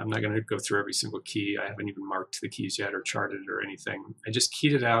 I'm not going to go through every single key. I haven't even marked the keys yet or charted or anything. I just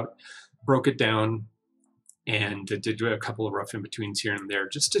keyed it out, broke it down, and did a couple of rough in-betweens here and there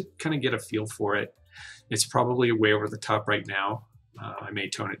just to kind of get a feel for it. It's probably way over the top right now. I may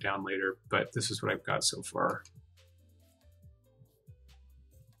tone it down later, but this is what I've got so far.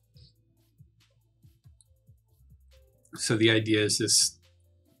 So the idea is this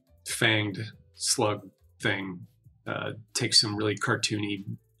fanged slug thing takes some really cartoony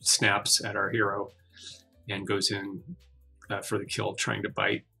snaps at our hero and goes in for the kill, trying to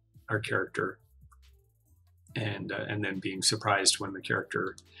bite our character, and then being surprised when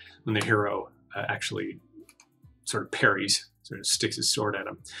the hero actually sort of parries, sort of sticks his sword at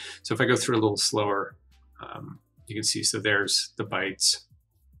him. So if I go through a little slower, you can see, so there's the bites,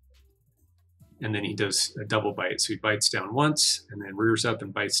 and then he does a double bite. So he bites down once and then rears up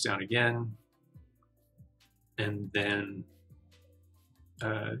and bites down again. And then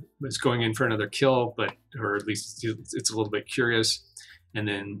is going in for another kill, or at least it's a little bit curious, and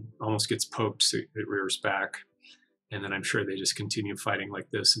then almost gets poked, so it rears back. And then I'm sure they just continue fighting like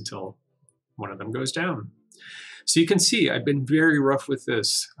this until one of them goes down. So you can see I've been very rough with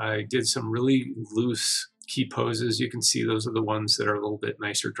this. I did some really loose key poses. You can see those are the ones that are a little bit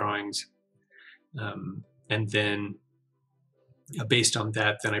nicer drawings. And then based on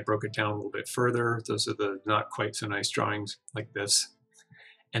that, then I broke it down a little bit further. Those are the not quite so nice drawings like this.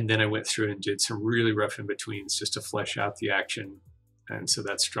 And then I went through and did some really rough in-betweens just to flesh out the action. And so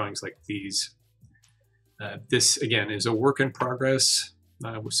that's drawings like these. This, again, is a work in progress.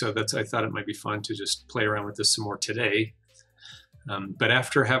 So I thought it might be fun to just play around with this some more today. But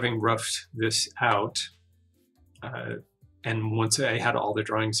after having roughed this out, and once I had all the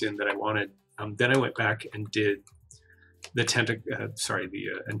drawings in that I wanted, then I went back and did the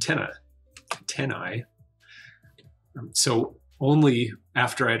antennae. So only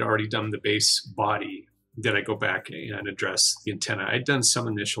after I'd already done the base body that I go back and address the antenna. I'd done some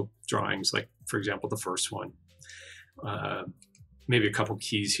initial drawings, like, for example, the first one, maybe a couple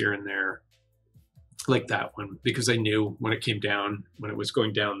keys here and there, like that one, because I knew when it came down, when it was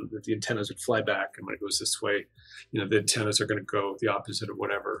going down, that the antennas would fly back, and when it goes this way, the antennas are going to go the opposite of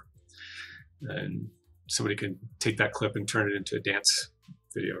whatever. And somebody can take that clip and turn it into a dance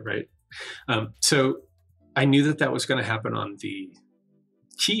video, right? So I knew that that was going to happen on the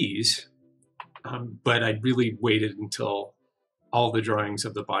keys, but I really waited until all the drawings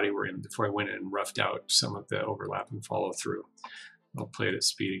of the body were in before I went in and roughed out some of the overlap and follow through. I'll play it at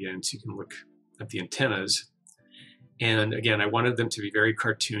speed again so you can look at the antennas. And again, I wanted them to be very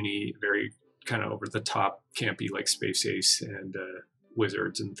cartoony, very kind of over the top, campy, like Space Ace and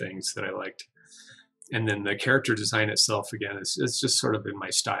Wizards and things that I liked. And then the character design itself, again, is just sort of in my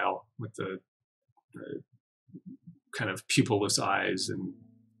style, with the kind of pupilless eyes and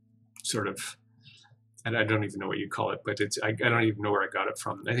sort of, and I don't even know what you call it, but I don't even know where I got it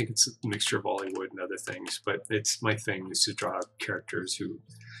from. I think it's a mixture of Bollywood and other things, but it's my thing is to draw characters who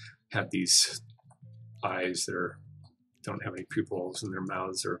have these eyes that don't have any pupils, and their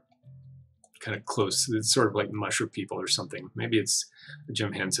mouths are kind of close. It's sort of like mushroom people or something. Maybe it's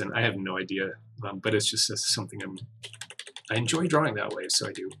Jim Henson. I have no idea, but it's just something I enjoy drawing that way, so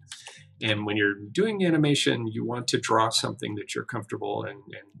I do. And when you're doing animation, you want to draw something that you're comfortable and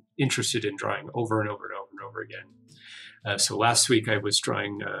interested in drawing over and over and over and over again. So last week I was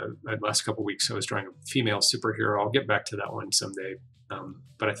drawing, last couple of weeks I was drawing a female superhero. I'll get back to that one someday.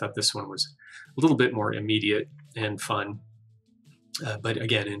 But I thought this one was a little bit more immediate and fun. But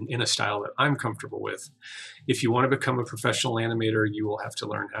again, in a style that I'm comfortable with. If you want to become a professional animator, you will have to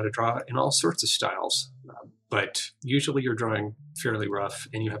learn how to draw in all sorts of styles. But usually you're drawing fairly rough,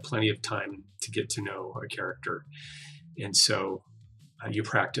 and you have plenty of time to get to know a character. And so you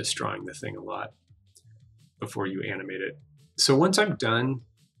practice drawing the thing a lot before you animate it. So once I'm done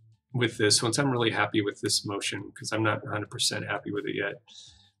with this, once I'm really happy with this motion, because I'm not 100% happy with it yet,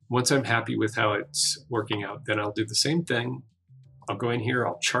 once I'm happy with how it's working out, then I'll do the same thing. I'll go in here,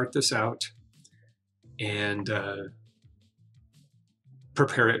 I'll chart this out, and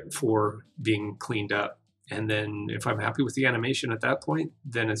prepare it for being cleaned up. And then if I'm happy with the animation at that point,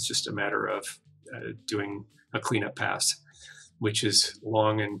 then it's just a matter of doing a cleanup pass, which is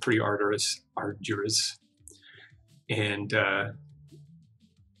long and pretty arduous, and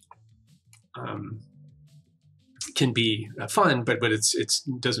can be fun, but it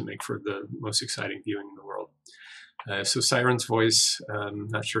doesn't make for the most exciting viewing in the world. So Siren's voice, I'm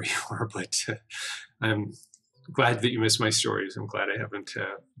not sure you are, but I'm glad that you missed my stories. I'm glad I haven't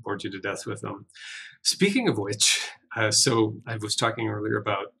bored you to death with them. Speaking of which, so I was talking earlier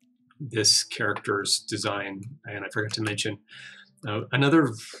about this character's design, and I forgot to mention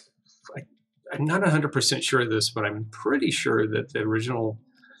another, I'm not 100% sure of this, but I'm pretty sure that the original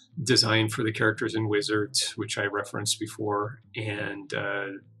design for the characters in Wizards, which I referenced before, and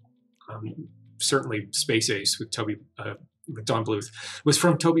certainly Space Ace with Don Bluth, was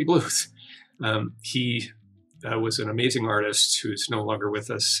from Toby Bluth. He was an amazing artist who's no longer with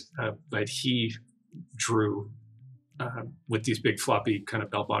us, but he drew with these big floppy kind of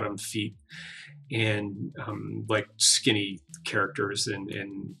bell-bottom feet and like skinny characters.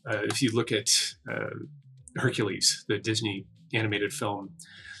 And if you look at Hercules, the Disney animated film,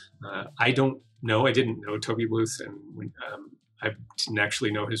 I didn't know Toby Bluth, and when, I didn't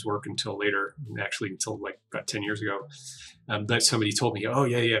actually know his work until later, until like about 10 years ago. But somebody told me, oh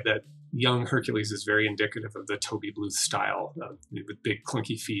yeah, that young Hercules is very indicative of the Toby Bluth style, with big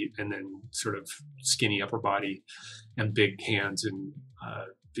clunky feet and then sort of skinny upper body and big hands and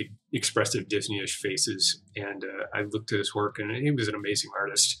big expressive Disney-ish faces. And I looked at his work, and he was an amazing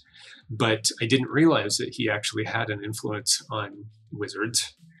artist. But I didn't realize that he actually had an influence on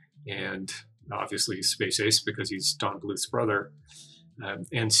Wizards, and obviously Space Ace, because he's Don Bluth's brother.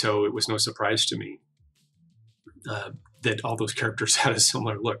 And so it was no surprise to me that all those characters had a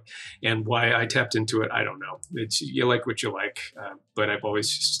similar look. And why I tapped into it, I don't know. You like what you like, but I've always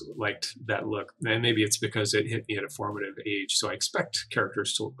just liked that look. And maybe it's because it hit me at a formative age, so I expect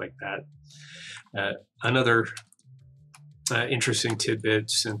characters to look like that. Another interesting tidbit,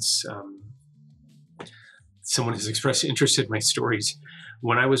 since someone has expressed interest in my stories,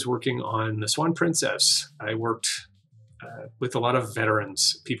 when I was working on The Swan Princess, I worked with a lot of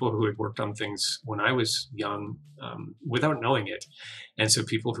veterans, people who had worked on things when I was young without knowing it. And so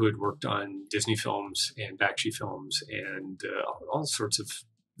people who had worked on Disney films and Bakshi films and all sorts of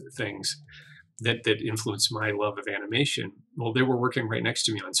things that influenced my love of animation. Well, they were working right next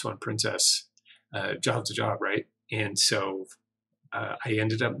to me on Swan Princess, job to job, right? And so I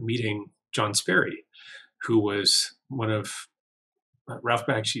ended up meeting John Sperry, who was one of Ralph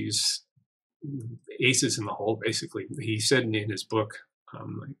Bakshi's aces in the hole, basically. He said in his book, I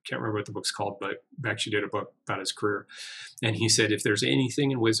can't remember what the book's called, but Bakshi did a book about his career. And he said, if there's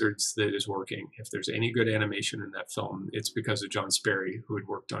anything in Wizards that is working, if there's any good animation in that film, it's because of John Sperry, who had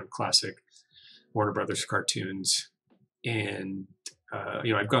worked on classic Warner Brothers cartoons. And,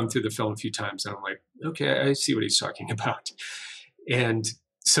 I've gone through the film a few times and I'm like, okay, I see what he's talking about. And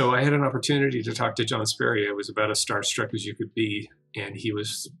so I had an opportunity to talk to John Sperry. I was about as starstruck as you could be. And he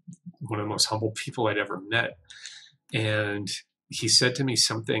was one of the most humble people I'd ever met. And he said to me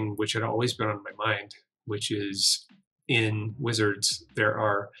something which had always been on my mind, which is, in Wizards, there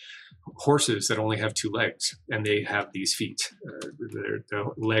are horses that only have 2 legs, and they have these feet. Their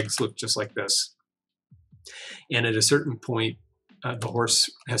legs look just like this. And at a certain point, the horse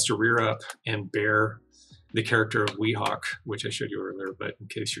has to rear up and bear the character of Weehawk, which I showed you earlier, but in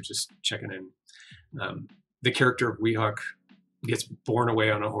case you're just checking in, the character of Weehawk gets borne away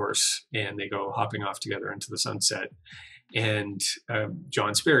on a horse, and they go hopping off together into the sunset. And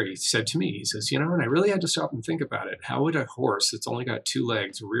John Sperry said to me, he says, and I really had to stop and think about it. How would a horse that's only got 2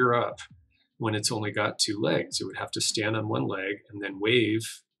 legs rear up when it's only got 2 legs? It would have to stand on one leg and then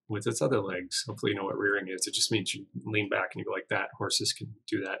wave with its other legs. Hopefully you know what rearing is. It just means you lean back and you go like that. Horses can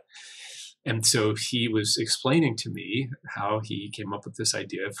do that. And so he was explaining to me how he came up with this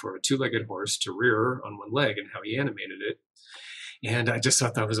idea for a 2-legged horse to rear on one leg and how he animated it. And I just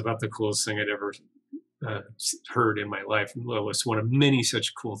thought that was about the coolest thing I'd ever heard in my life. Well, it was one of many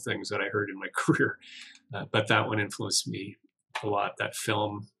such cool things that I heard in my career. But that one influenced me a lot, that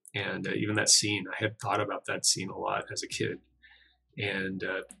film, and even that scene. I had thought about that scene a lot as a kid. And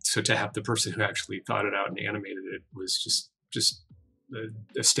so to have the person who actually thought it out and animated it was just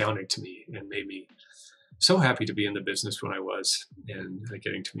astounding to me, and made me so happy to be in the business when I was, and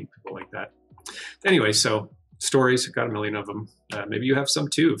getting to meet people like that. Anyway, so stories, I've got a million of them. Maybe you have some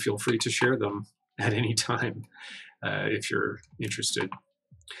too. Feel free to share them at any time if you're interested.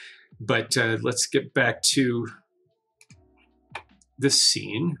 But let's get back to this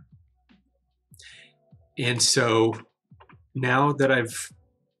scene. And so now that I've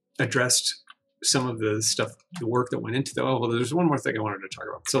addressed some of the stuff, the work that went into there's one more thing I wanted to talk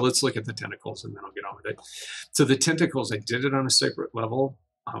about. So let's look at the tentacles and then I'll get on with it. So the tentacles, I did it on a separate level.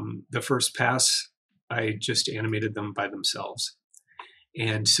 The first pass, I just animated them by themselves.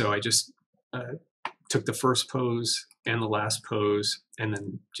 And so I just took the first pose and the last pose, and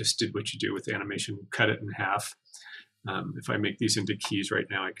then just did what you do with animation, cut it in half. If I make these into keys right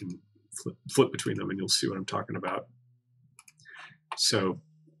now, I can flip between them and you'll see what I'm talking about. So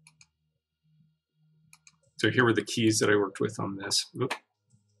here were the keys that I worked with on this. Oops.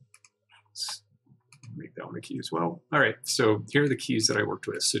 Let's make that one a key as well. All right, so here are the keys that I worked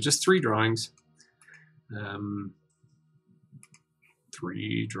with. So just 3 drawings.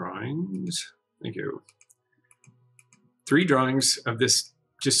 3 drawings. Thank you. 3 drawings of this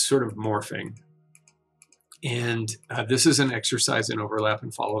just sort of morphing. And this is an exercise in overlap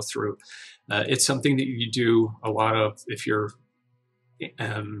and follow through. It's something that you do a lot of if you're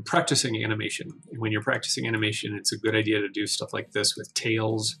practicing animation. When you're practicing animation, it's a good idea to do stuff like this with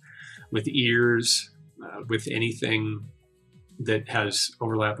tails, with ears, with anything that has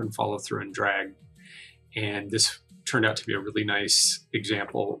overlap and follow through and drag. And this turned out to be a really nice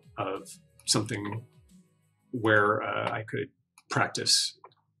example of something where I could practice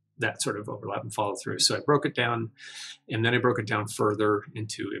that sort of overlap and follow through. So I broke it down, and then I broke it down further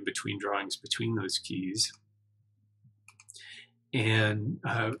into in-between drawings between those keys. And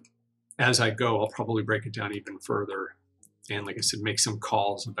as I go, I'll probably break it down even further. And like I said, make some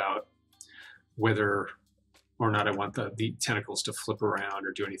calls about whether or not I want the tentacles to flip around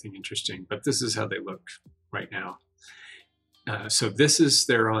or do anything interesting. But this is how they look right now. So this is,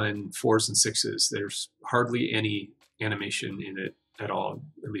 they're on 4s and 6s. There's hardly any animation in it at all,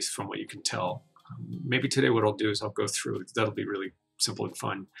 at least from what you can tell. Maybe today what I'll do is I'll go through, that'll be really simple and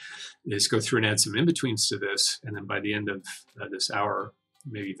fun, is go through and add some in-betweens to this. And then by the end of this hour,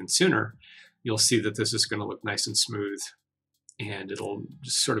 maybe even sooner, you'll see that this is going to look nice and smooth, and it'll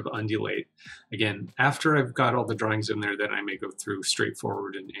just sort of undulate. Again, after I've got all the drawings in there, then I may go through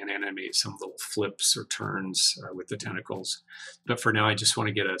straightforward and animate some little flips or turns with the tentacles. But for now, I just want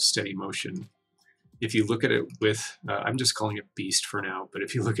to get a steady motion. If you look at it with, I'm just calling it Beast for now, but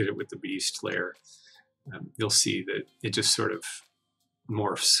if you look at it with the Beast layer, you'll see that it just sort of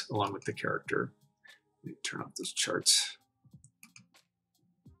morphs along with the character. Let me turn off those charts.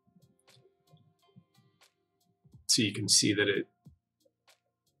 So you can see that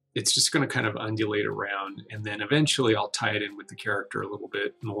it's just going to kind of undulate around, and then eventually I'll tie it in with the character a little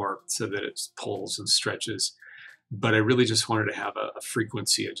bit more so that it pulls and stretches. But I really just wanted to have a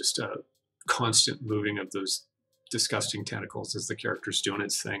frequency, just a constant moving of those disgusting tentacles as the character's doing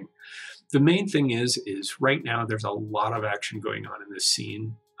its thing. The main thing is right now there's a lot of action going on in this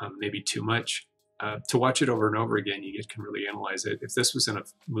scene, maybe too much. To watch it over and over again, you can really analyze it. If this was in a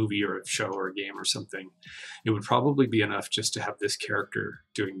movie or a show or a game or something, it would probably be enough just to have this character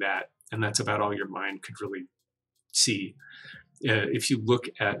doing that. And that's about all your mind could really see. If you look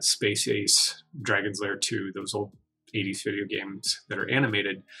at Space Ace, Dragon's Lair 2, those old 80s video games that are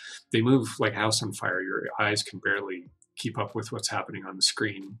animated, they move like a house on fire. Your eyes can barely keep up with what's happening on the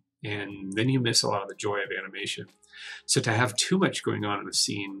screen. And then you miss a lot of the joy of animation. So to have too much going on in the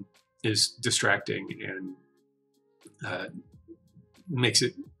scene is distracting and makes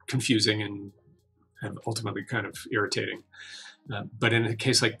it confusing and ultimately kind of irritating. But in a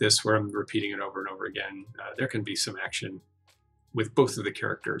case like this, where I'm repeating it over and over again, there can be some action with both of the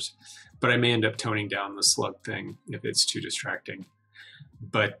characters. But I may end up toning down the slug thing if it's too distracting.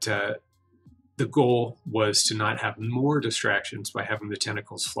 But the goal was to not have more distractions by having the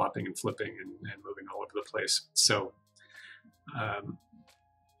tentacles flopping and flipping and moving all over the place. So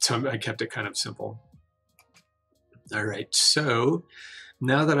I kept it kind of simple. All right, so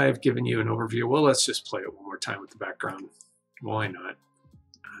now that I've given you an overview, well, let's just play it one more time with the background. Why not?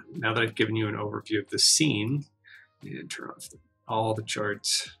 Now that I've given you an overview of the scene, and turn off all the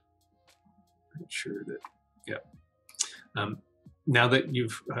charts. Make sure that, yeah. Now that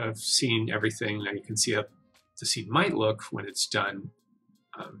you've seen everything, now you can see how the scene might look when it's done,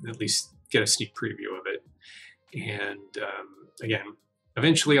 at least get a sneak preview of it. And again,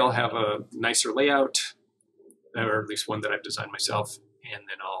 eventually I'll have a nicer layout, or at least one that I've designed myself, and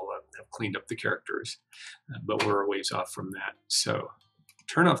then I'll have cleaned up the characters. But we're a ways off from that. So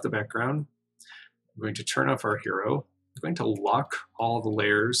turn off the background. I'm going to turn off our hero. I'm going to lock all the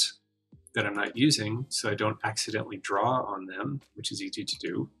layers that I'm not using so I don't accidentally draw on them, which is easy to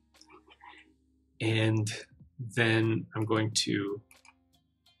do. And then I'm going to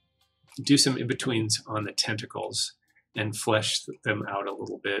do some in-betweens on the tentacles and flesh them out a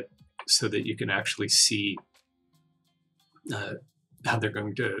little bit so that you can actually see how they're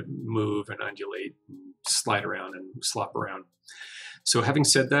going to move and undulate and slide around and slop around. So having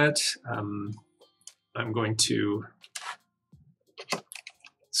said that, I'm going to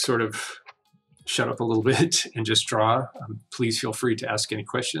sort of shut up a little bit and just draw. Please feel free to ask any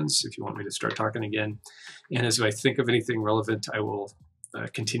questions if you want me to start talking again. And as I think of anything relevant, I will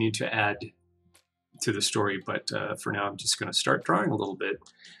continue to add to the story. But for now, I'm just going to start drawing a little bit.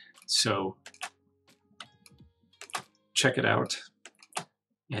 So check it out.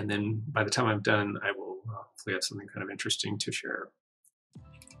 And then by the time I'm done, I will hopefully have something kind of interesting to share.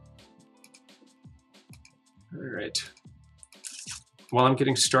 All right. While I'm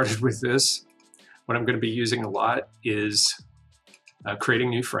getting started with this, what I'm going to be using a lot is creating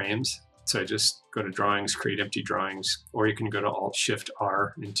new frames. So I just go to drawings, create empty drawings, or you can go to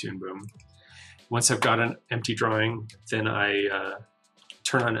Alt-Shift-R in Toon Boom. Once I've got an empty drawing, then I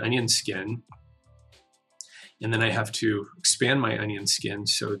turn on onion skin. And then I have to expand my onion skin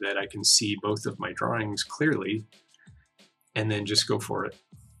so that I can see both of my drawings clearly, and then just go for it.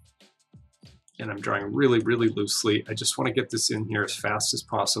 And I'm drawing really, really loosely. I just want to get this in here as fast as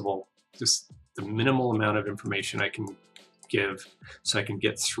possible. Just the minimal amount of information I can give so I can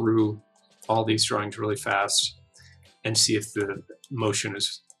get through all these drawings really fast and see if the motion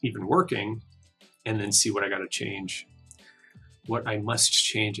is even working, and then see what I got to change, what I must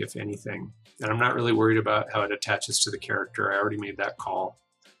change, if anything. And I'm not really worried about how it attaches to the character. I already made that call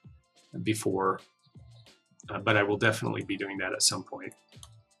before, but I will definitely be doing that at some point.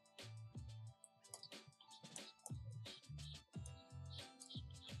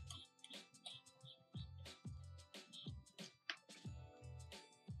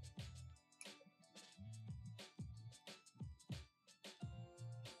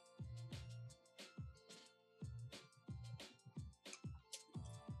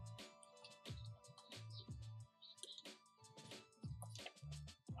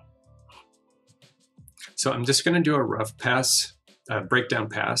 So I'm just going to do a rough pass, breakdown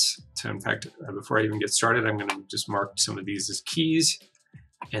pass. So in fact, before I even get started, I'm going to just mark some of these as keys,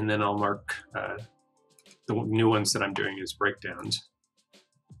 and then I'll mark the new ones that I'm doing as breakdowns.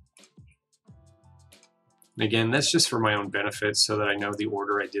 And again, that's just for my own benefit so that I know the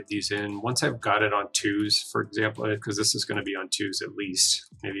order I did these in. Once I've got it on twos, for example, because this is going to be on twos at least,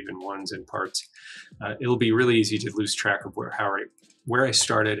 maybe even ones in parts, it'll be really easy to lose track of where I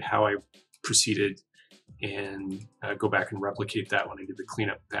started, how I proceeded, and go back and replicate that when I do the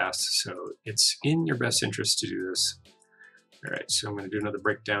cleanup pass. So it's in your best interest to do this. All right, so I'm going to do another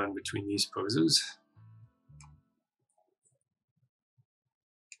breakdown between these poses.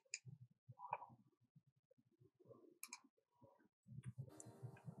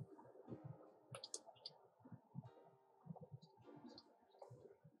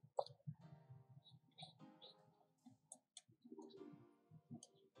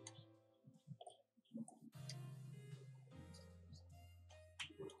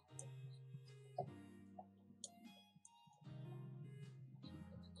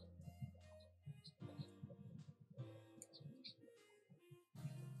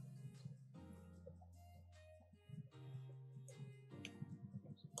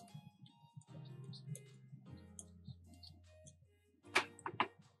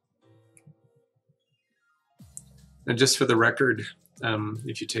 And just for the record,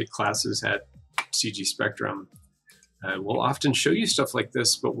 if you take classes at CG Spectrum, we'll often show you stuff like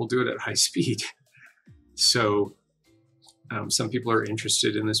this, but we'll do it at high speed. So some people are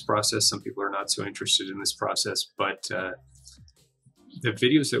interested in this process, some people are not so interested in this process, but the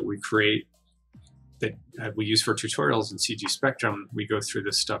videos that we create that we use for tutorials in CG Spectrum, we go through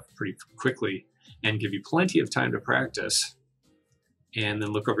this stuff pretty quickly and give you plenty of time to practice, and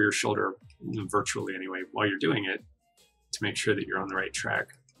then look over your shoulder, virtually anyway, while you're doing it, to make sure that you're on the right track.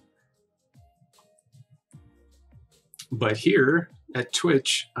 But here at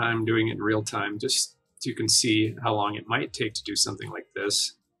Twitch, I'm doing it in real time, just so you can see how long it might take to do something like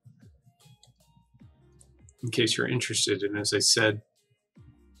this, in case you're interested. And as I said,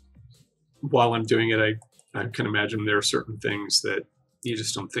 while I'm doing it, I can imagine there are certain things that you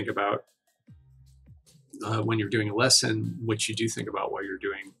just don't think about when you're doing a lesson, which you do think about while you're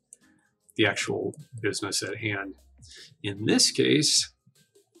doing the actual business at hand. In this case,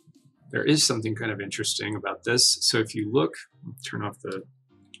 there is something kind of interesting about this. So if you look, turn off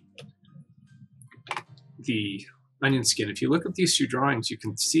the onion skin. If you look at these two drawings, you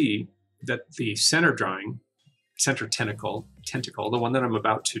can see that the center drawing, center tentacle, the one that I'm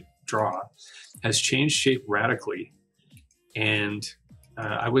about to draw, has changed shape radically. And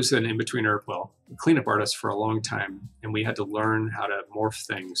I was an in-betweener, well, a cleanup artist for a long time, and we had to learn how to morph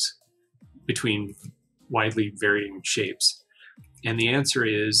things between widely varying shapes. And the answer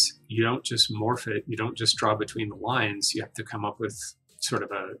is, you don't just morph it, you don't just draw between the lines, you have to come up with sort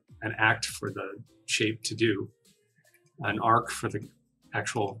of an act for the shape to do, an arc for the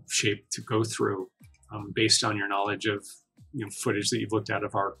actual shape to go through, based on your knowledge of footage that you've looked at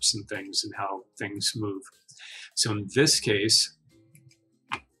of arcs and things and how things move. So in this case,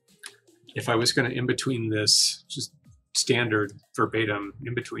 if I was going to in-between this, just standard verbatim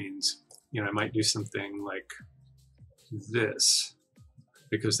in-betweens, I might do something like this,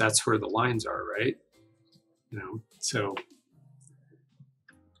 because that's where the lines are, right? So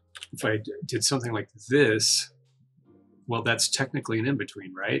if I did something like this, well, that's technically an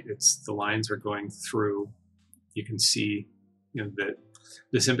in-between, right? It's the lines are going through, you can see, that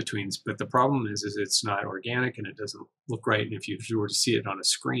this in-betweens, but the problem is it's not organic and it doesn't look right. And if you were to see it on a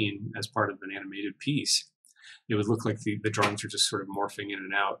screen as part of an animated piece, it would look like the drawings are just sort of morphing in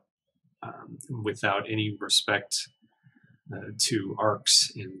and out, without any respect to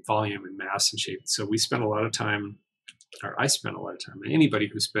arcs and volume and mass and shape. So we spent a lot of time, or I spent a lot of time, and anybody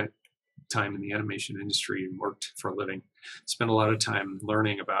who spent time in the animation industry and worked for a living spent a lot of time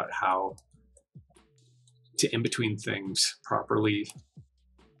learning about how to in-between things properly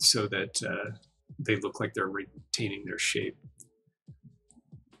so that they look like they're retaining their shape.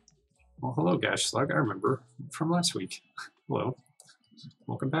 Well, hello, Gash Slug. I remember from last week. Hello.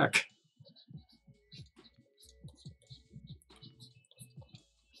 Welcome back.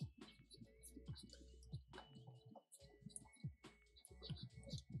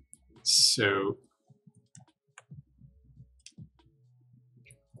 So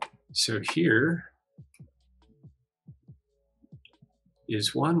here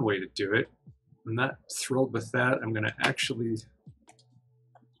is one way to do it. I'm not thrilled with that. I'm going to actually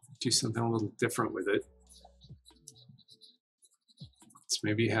do something a little different with it. Let's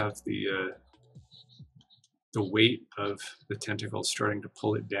maybe have the weight of the tentacle starting to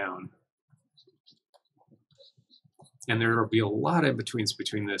pull it down. And there will be a lot of in-betweens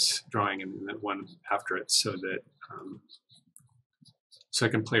between this drawing and the one after it, so that so I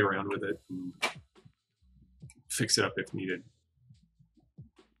can play around with it and fix it up if needed.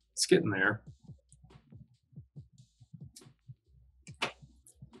 It's getting there.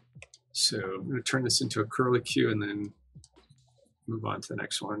 So I'm going to turn this into a curlicue and then move on to the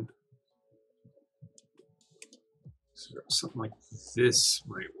next one. So something like this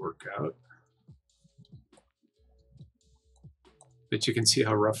might work out. But you can see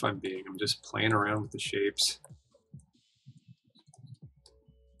how rough I'm being. I'm just playing around with the shapes.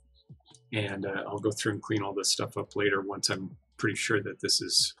 And I'll go through and clean all this stuff up later once I'm pretty sure that this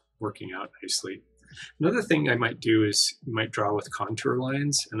is working out nicely. Another thing I might do is you might draw with contour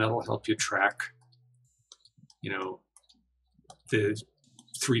lines, and that'll help you track, you know, the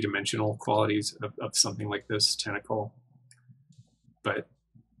three-dimensional qualities of something like this tentacle. But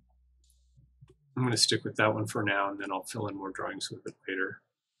I'm going to stick with that one for now, and then I'll fill in more drawings with it later.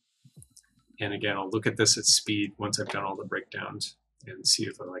 And again, I'll look at this at speed once I've done all the breakdowns and see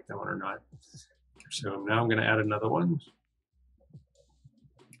if I like that one or not. So now I'm going to add another one.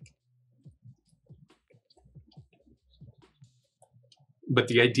 But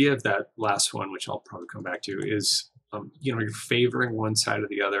the idea of that last one, which I'll probably come back to, is you know, you're favoring one side or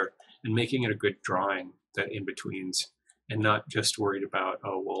the other and making it a good drawing, that in-betweens, and not just worried about,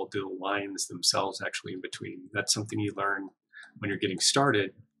 oh, well, do the lines themselves actually in between? That's something you learn when you're getting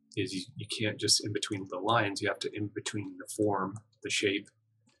started, is you can't just in between the lines, you have to in between the form, the shape,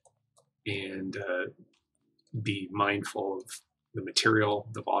 and be mindful of the material,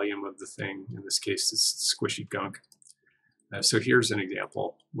 the volume of the thing. In this case, it's squishy gunk. So here's an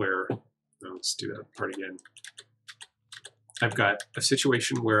example where, let's do that part again. I've got a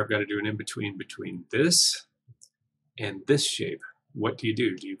situation where I've got to do an in-between between this and this shape. What do?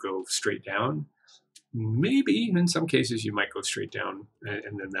 Do you go straight down? Maybe in some cases you might go straight down,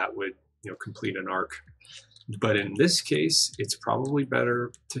 and then that would, you know, complete an arc. But in this case, it's probably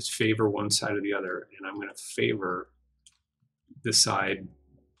better to favor one side or the other, and I'm going to favor the side,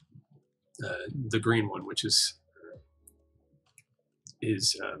 the green one, which is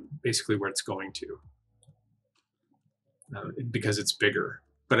basically where it's going to, because it's bigger.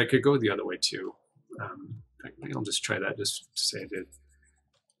 But I could go the other way too. I'll just try that just to say I did.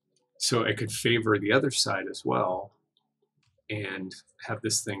 So I could favor the other side as well and have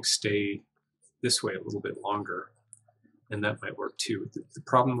this thing stay this way a little bit longer, and that might work too. The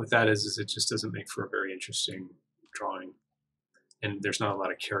problem with that is it just doesn't make for a very interesting drawing, and there's not a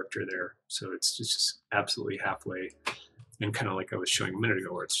lot of character there. So it's just absolutely halfway, and kind of like I was showing a minute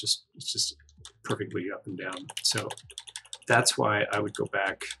ago, where it's just perfectly up and down. So that's why I would go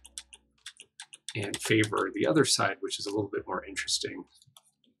back and favor the other side, which is a little bit more interesting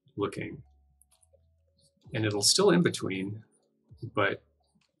looking. And it'll still in between, but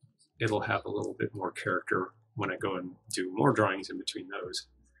it'll have a little bit more character when I go and do more drawings in between those.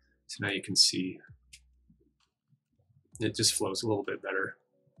 So now you can see it just flows a little bit better.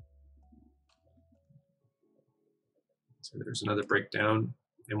 So there's another breakdown.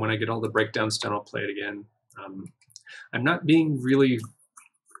 And when I get all the breakdowns done, I'll play it again. I'm not being really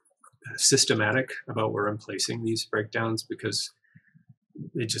systematic about where I'm placing these breakdowns because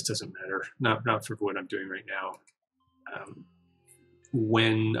it just doesn't matter. Not for what I'm doing right now.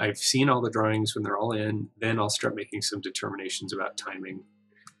 When I've seen all the drawings, when they're all in, then I'll start making some determinations about timing.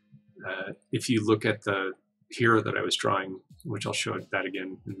 If you look at the hero that I was drawing, which I'll show that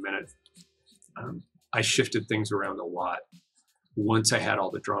again in a minute, I shifted things around a lot once I had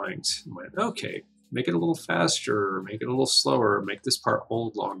all the drawings. I went, okay, make it a little faster, make it a little slower, make this part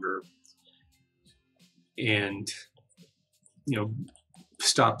hold longer. And, you know,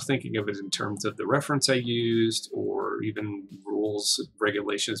 stop thinking of it in terms of the reference I used or even rules,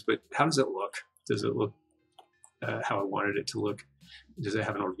 regulations, but how does it look? Does it look how I wanted it to look? Does it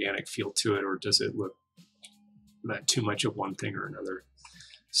have an organic feel to it, or does it look too much of one thing or another?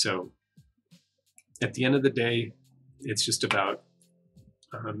 So at the end of the day, it's just about,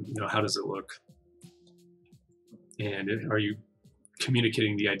 you know, how does it look? And are you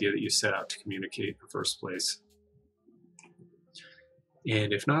communicating the idea that you set out to communicate in the first place?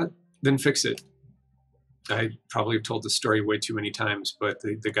 And if not, then fix it. I probably have told the story way too many times, but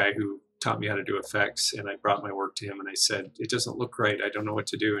the guy who taught me how to do effects, and I brought my work to him and I said, it doesn't look right, I don't know what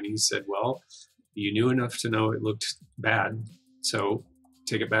to do. And he said, well, you knew enough to know it looked bad, so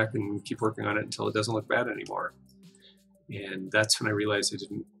take it back and keep working on it until it doesn't look bad anymore. And that's when I realized I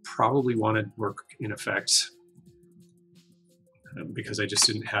didn't probably want to work in effects, because I just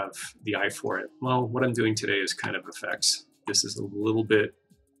didn't have the eye for it. Well, what I'm doing today is kind of effects. This is a little bit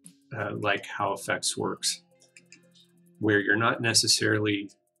like how effects works, where you're not necessarily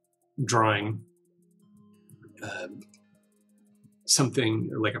drawing something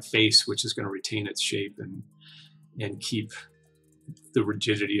like a face, which is going to retain its shape and keep the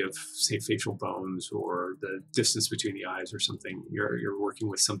rigidity of, say, facial bones or the distance between the eyes or something. You're working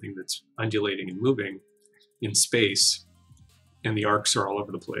with something that's undulating and moving in space, and the arcs are all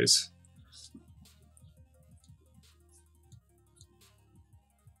over the place.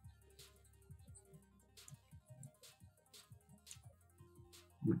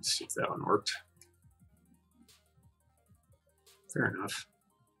 Let's see if that one worked. Fair enough.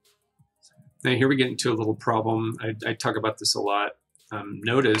 Now here we get into a little problem. I talk about this a lot.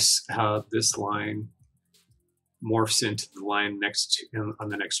 Notice how this line morphs into the line next to, on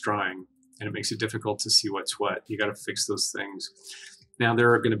the next drawing, and it makes it difficult to see what's what. You got to fix those things. Now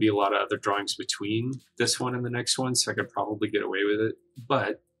there are going to be a lot of other drawings between this one and the next one, so I could probably get away with it,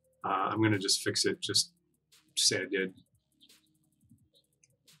 but I'm going to just fix it, just say I did,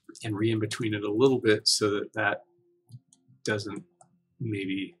 and in between it a little bit so that that doesn't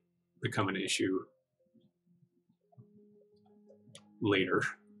maybe become an issue later.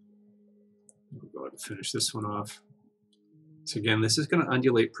 We'll go ahead and finish this one off. So again, this is going to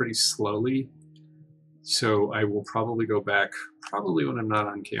undulate pretty slowly, so I will probably go back probably when I'm not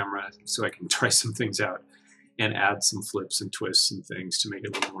on camera so I can try some things out and add some flips and twists and things to make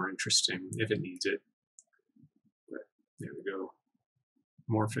it a little more interesting if it needs it. But there we go.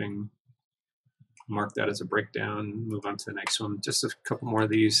 Morphing. Mark that as a breakdown, move on to the next one. Just a couple more of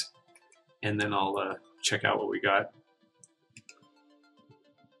these, and then I'll check out what we got.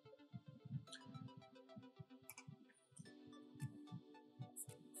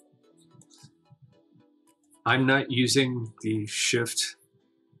 I'm not using the shift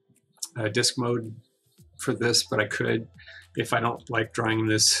disc mode for this, but I could. If I don't like drawing in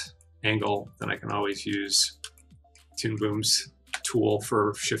this angle, then I can always use Toon Boom's tool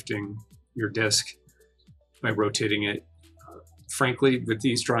for shifting your disc by rotating it. Frankly, with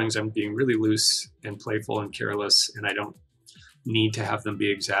these drawings, I'm being really loose and playful and careless, and I don't need to have them be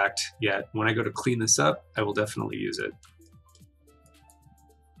exact yet. When I go to clean this up, I will definitely use it.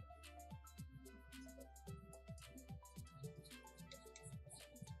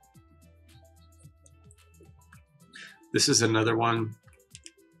 This is another one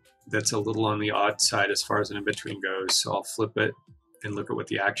that's a little on the odd side as far as an in-between goes, so I'll flip it and look at what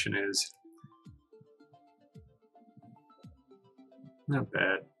the action is. Not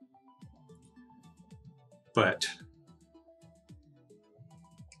bad, but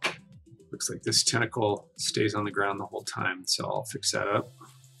looks like this tentacle stays on the ground the whole time, so I'll fix that up.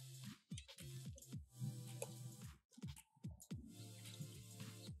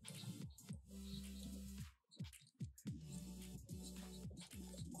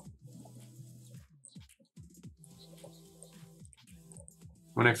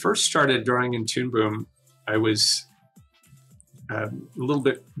 When I first started drawing in Toon Boom, I was a little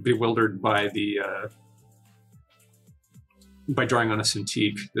bit bewildered by the by drawing on a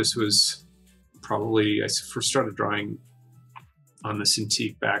Cintiq. This was probably, I first started drawing on the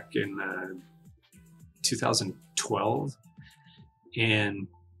Cintiq back in 2012, and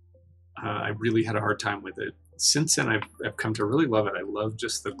I really had a hard time with it. Since then, I've come to really love it. I love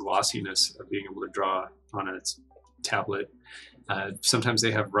just the glossiness of being able to draw on a tablet. Sometimes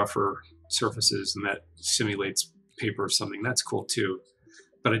they have rougher surfaces, and that simulates paper or something. That's cool too.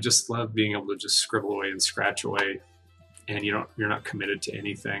 But I just love being able to just scribble away and scratch away, and you're not committed to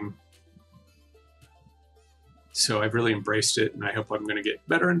anything. So I've really embraced it, and I hope I'm going to get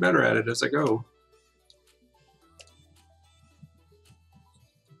better and better at it as I go.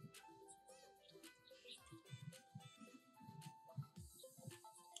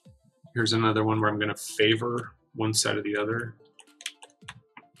 Here's another one where I'm going to favor one side or the other.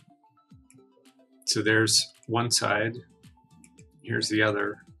 So there's one side, here's the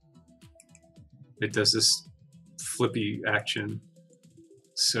other. It does this flippy action.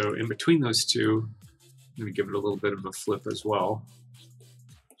 So in between those two, I'm going to give it a little bit of a flip as well.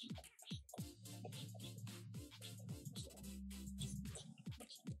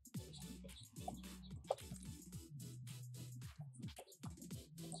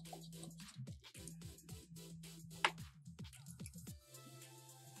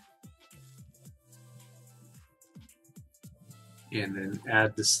 And then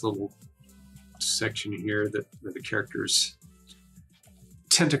add this little section here that where the character's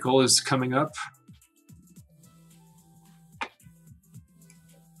tentacle is coming up.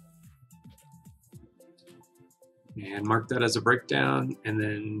 And mark that as a breakdown, and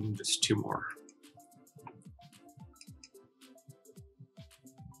then just two more.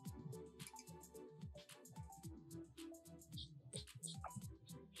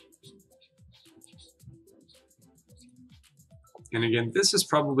 And again, this is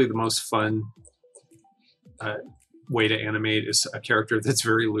probably the most fun way to animate, is a character that's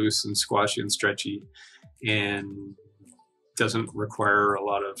very loose and squashy and stretchy and doesn't require a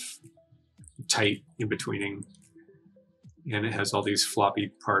lot of tight in-betweening. And it has all these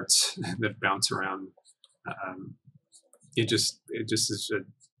floppy parts that bounce around. It just is a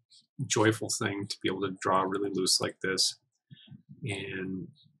joyful thing to be able to draw really loose like this. And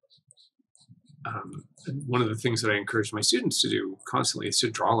one of the things that I encourage my students to do constantly is to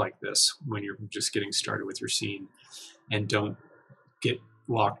draw like this when you're just getting started with your scene, and don't get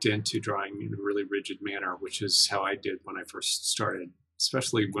locked into drawing in a really rigid manner, which is how I did when I first started,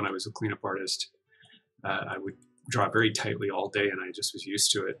 especially when I was a cleanup artist. I would draw very tightly all day, and I just was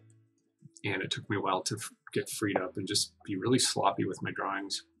used to it. And it took me a while to get freed up and just be really sloppy with my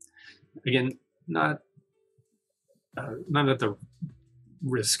drawings. Again, not at the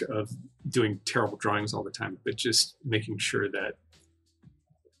risk of doing terrible drawings all the time, but just making sure that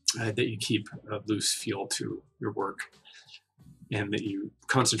that you keep a loose feel to your work, and that you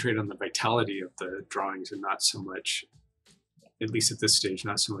concentrate on the vitality of the drawings, and not so much, at least at this stage,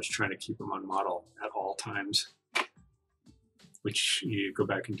 not so much trying to keep them on model at all times, which you go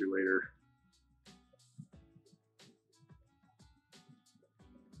back and do later.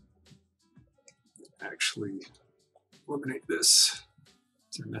 Actually eliminate this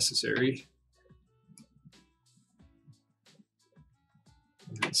if necessary.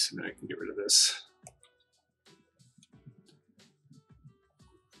 And so now I can get rid of this.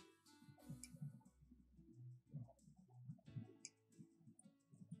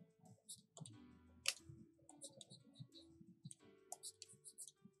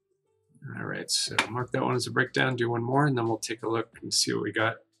 All right, so mark that one as a breakdown, do one more, and then we'll take a look and see what we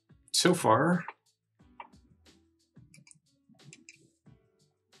got so far.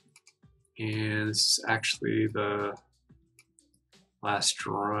 And this is actually the last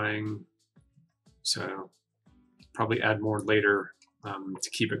drawing, so probably add more later to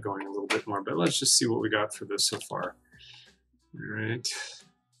keep it going a little bit more, but let's just see what we got for this so far. All right.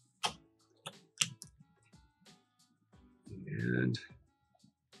 And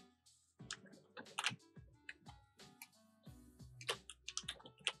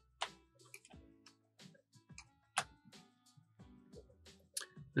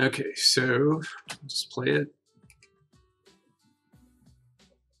okay, so just play it.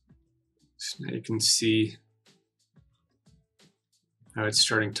 So now you can see how it's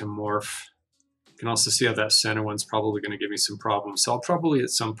starting to morph. You can also see how that center one's probably going to give me some problems. So I'll probably at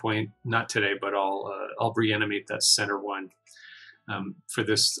some point, not today, but I'll reanimate that center one for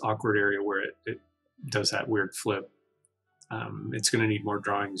this awkward area where it does that weird flip. It's going to need more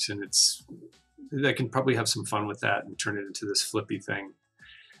drawings, and I can probably have some fun with that and turn it into this flippy thing.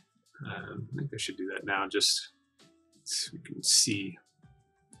 I think I should do that now, just so we can see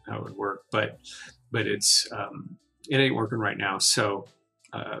how it would work. But it's it ain't working right now, so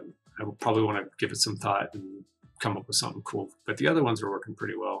I will probably want to give it some thought and come up with something cool. But the other ones are working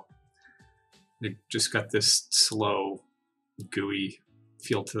pretty well. They just got this slow, gooey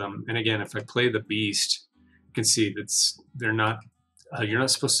feel to them. And again, if I play the beast, you can see they're not. You're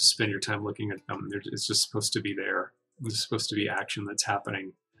not supposed to spend your time looking at them. It's just supposed to be there. It's supposed to be action that's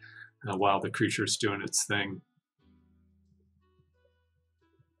happening while the creature's doing its thing.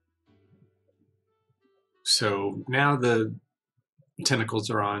 So now the tentacles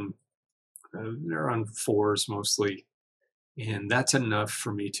are on, they're on 4s mostly, and that's enough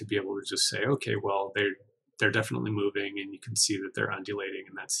for me to be able to just say, okay, well, they're definitely moving, and you can see that they're undulating,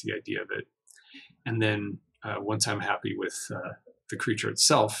 and that's the idea of it. And then once I'm happy with the creature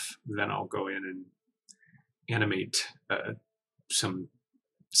itself, then I'll go in and animate some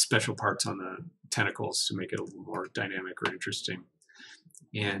special parts on the tentacles to make it a little more dynamic or interesting.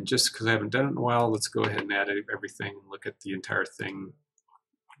 And just because I haven't done it in a while, let's go ahead and add everything, look at the entire thing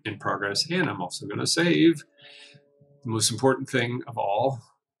in progress. And I'm also going to save. The most important thing of all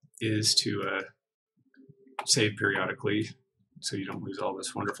is to save periodically so you don't lose all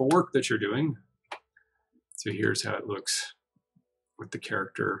this wonderful work that you're doing. So here's how it looks with the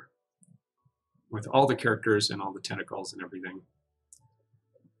character, with all the characters and all the tentacles and everything.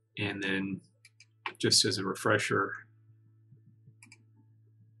 And then just as a refresher,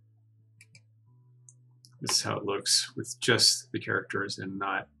 this is how it looks with just the characters and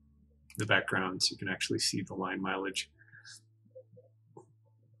not the background, so you can actually see the line mileage.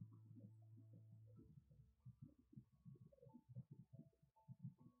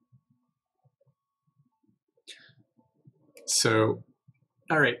 So,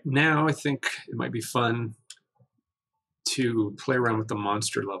 all right, now I think it might be fun to play around with the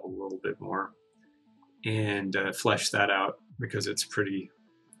monster level a little bit more and flesh that out, because it's pretty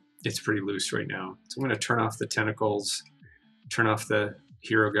loose right now. So I'm going to turn off the tentacles, turn off the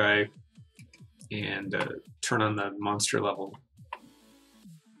hero guy, and turn on the monster level.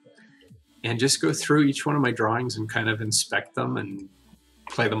 And just go through each one of my drawings and kind of inspect them and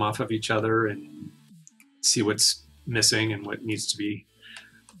play them off of each other and see what's missing and what needs to be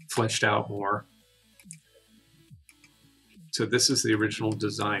fleshed out more. So this is the original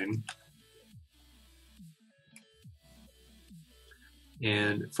design.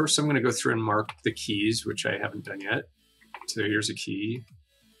 And first I'm going to go through and mark the keys, which I haven't done yet. So here's a key.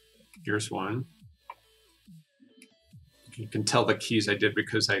 Here's one. You can tell the keys I did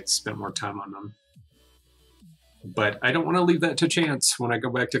because I spent more time on them. But I don't want to leave that to chance. When I go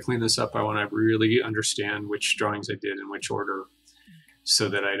back to clean this up, I want to really understand which drawings I did in which order so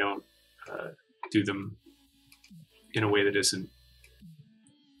that I don't do them in a way that isn't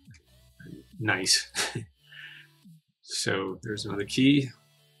nice. So there's another key.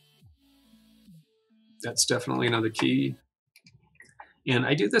 That's definitely another key. And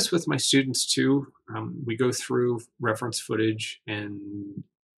I do this with my students too. We go through reference footage and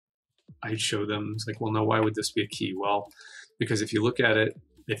I show them, it's like, well, no, why would this be a key? Well, because if you look at it,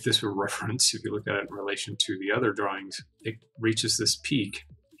 if this were reference, if you look at it in relation to the other drawings, it reaches this peak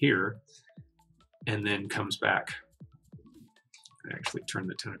here and then comes back. I actually turn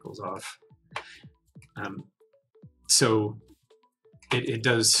the tentacles off. So it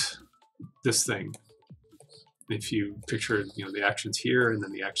does this thing. If you picture, you know, the actions here and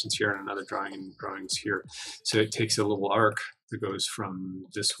then the actions here and another drawing and drawings here. So it takes a little arc that goes from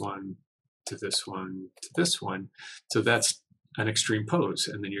this one to this one to this one. So that's an extreme pose.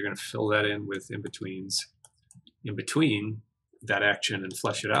 And then you're going to fill that in with in-betweens in between that action and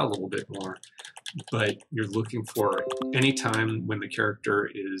flesh it out a little bit more. But you're looking for any time when the character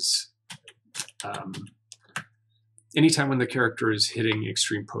is hitting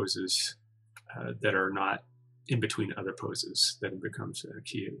extreme poses that are not in between other poses, then it becomes a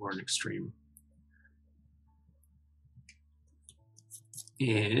key or an extreme.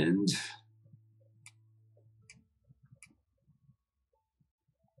 And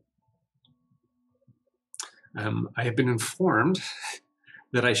I have been informed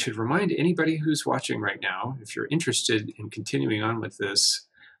that I should remind anybody who's watching right now, if you're interested in continuing on with this,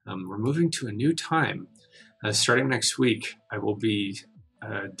 we're moving to a new time. Starting next week, I will be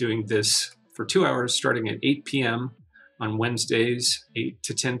doing this for 2 hours, starting at 8 p.m. on Wednesdays, 8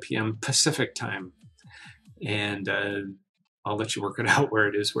 to 10 p.m. Pacific time. And I'll let you work it out where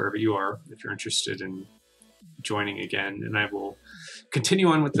it is, wherever you are, if you're interested in joining again. And I will continue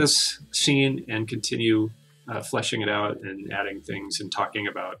on with this scene and continue fleshing it out and adding things and talking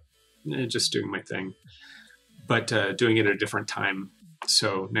about just doing my thing, but doing it at a different time.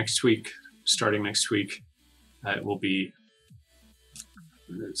 So next week, starting next week, it will be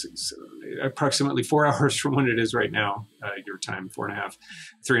approximately 4 hours from when it is right now, your time, 4.5,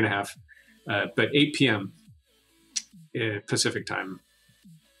 3.5, but 8 p.m. Pacific time,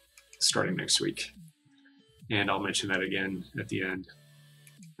 starting next week. And I'll mention that again at the end.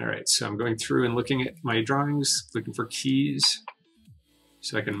 All right, so I'm going through and looking at my drawings, looking for keys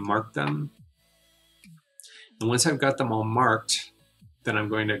so I can mark them. And once I've got them all marked, then I'm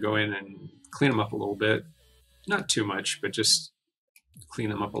going to go in and clean them up a little bit. Not too much, but just clean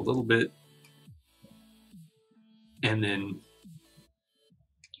them up a little bit. And then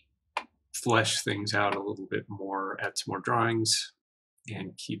flesh things out a little bit more, add some more drawings,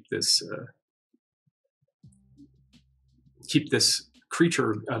 and keep this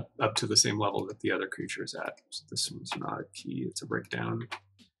creature up to the same level that the other creature is at. So this one's not a key, it's a breakdown.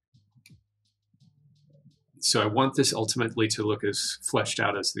 So I want this ultimately to look as fleshed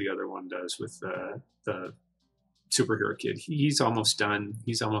out as the other one does with the superhero kid. He's almost done.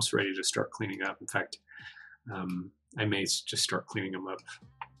 He's almost ready to start cleaning up. In fact, I may just start cleaning him up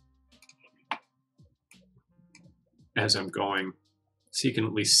as I'm going, so you can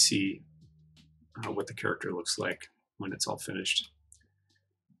at least see what the character looks like when it's all finished.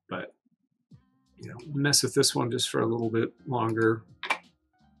 But, you know, mess with this one just for a little bit longer.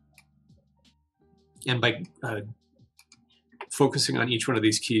 And by focusing on each one of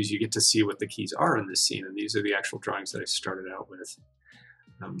these keys, you get to see what the keys are in this scene. And these are the actual drawings that I started out with.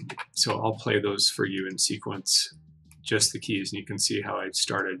 So I'll play those for you in sequence, just the keys, and you can see how I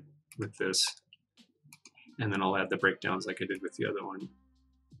started with this. And then I'll add the breakdowns like I did with the other one.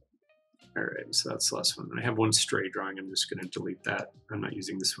 All right, so that's the last one. I have one stray drawing. I'm just going to delete that. I'm not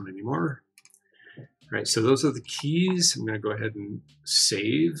using this one anymore. All right, so those are the keys. I'm going to go ahead and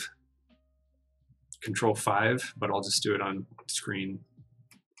save. Control 5, but I'll just do it on screen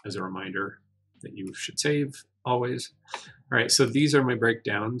as a reminder that you should save always. All right, so these are my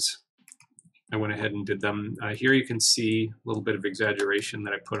breakdowns. I went ahead and did them. Here you can see a little bit of exaggeration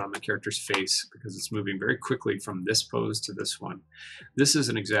that I put on the character's face because it's moving very quickly from this pose to this one. This is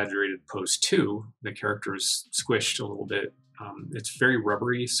an exaggerated pose too. The character is squished a little bit. It's very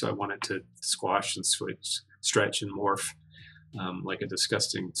rubbery, so I want it to squash and stretch and morph like a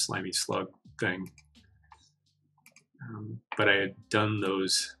disgusting slimy slug thing. but I had done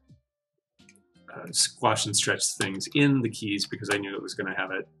those squash and stretch things in the keys because I knew it was going to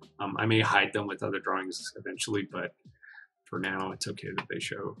have it. I may hide them with other drawings eventually, but for now it's okay that they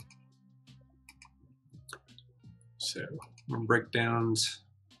show. So more breakdowns,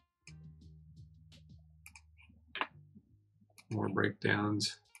 more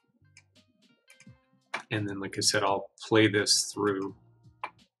breakdowns. And then, like I said, I'll play this through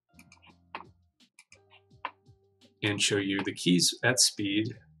and show you the keys at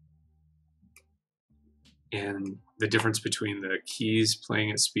speed and the difference between the keys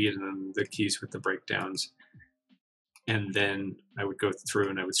playing at speed and then the keys with the breakdowns. And then I would go through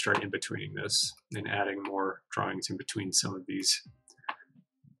and I would start in betweening this and adding more drawings in between some of these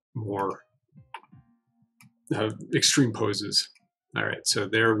more extreme poses. All right, so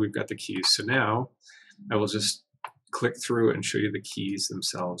there we've got the keys. So now I will just click through and show you the keys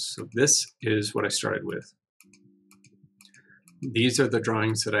themselves. So this is what I started with. These are the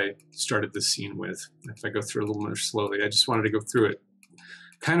drawings that I started the scene with. If I go through a little more slowly, I just wanted to go through it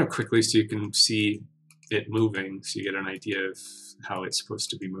kind of quickly so you can see it moving, so you get an idea of how it's supposed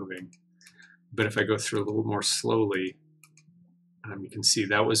to be moving. But if I go through a little more slowly, you can see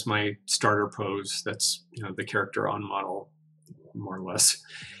that was my starter pose. That's, you know, the character on model, more or less.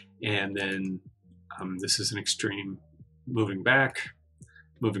 And then this is an extreme moving back,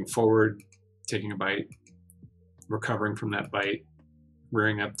 moving forward, taking a bite, recovering from that bite,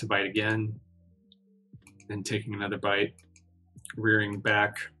 rearing up to bite again, then taking another bite, rearing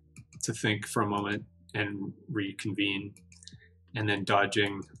back to think for a moment and reconvene, and then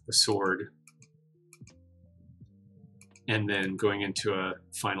dodging the sword, and then going into a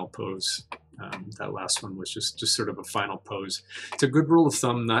final pose. That last one was just sort of a final pose. It's a good rule of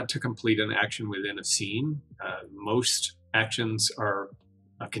thumb not to complete an action within a scene. Most actions are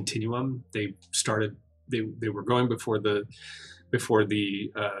a continuum. They were going before the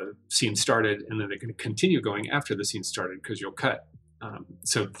scene started, and then they're going to continue going after the scene started because you'll cut.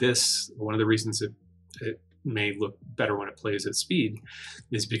 So this, one of the reasons it may look better when it plays at speed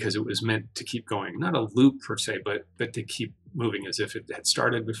is because it was meant to keep going. Not a loop per se, but to keep moving as if it had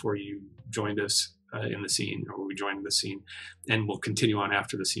started before you joined us in the scene, or we joined the scene, and will continue on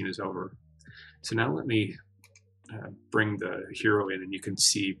after the scene is over. So now let me bring the hero in, and you can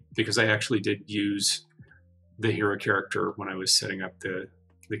see, because I actually did use the hero character when I was setting up the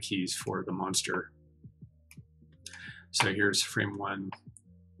keys for the monster. So here's frame one.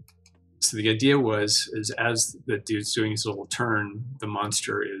 So the idea is as the dude's doing his little turn, the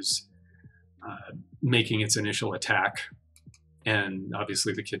monster is making its initial attack. And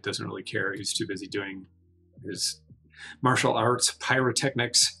obviously the kid doesn't really care. He's too busy doing his martial arts,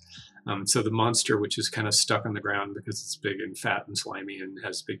 pyrotechnics. So the monster, which is kind of stuck on the ground because it's big and fat and slimy and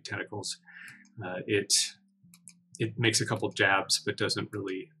has big tentacles, it makes a couple jabs but doesn't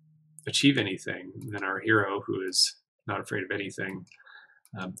really achieve anything. And then our hero, who is not afraid of anything,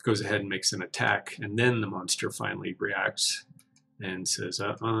 goes ahead and makes an attack, and then the monster finally reacts and says,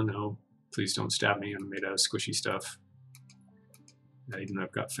 oh no, please don't stab me, I'm made out of squishy stuff, even though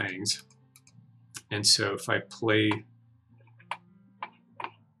I've got fangs. And so if I play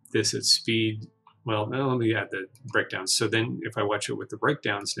this at speed, well, let me add the breakdowns. So then if I watch it with the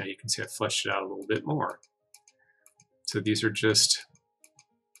breakdowns, now you can see I fleshed it out a little bit more. So these are just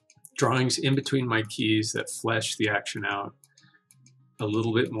drawings in between my keys that flesh the action out a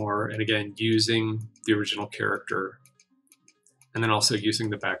little bit more, and again using the original character, and then also using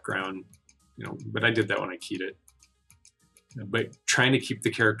the background, you know, but I did that when I keyed it, but trying to keep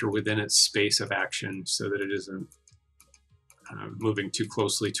the character within its space of action so that it isn't moving too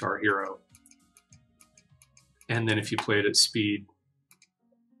closely to our hero. And then if you play it at speed,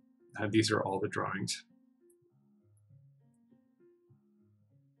 these are all the drawings.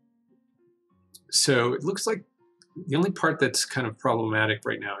 So it looks like the only part that's kind of problematic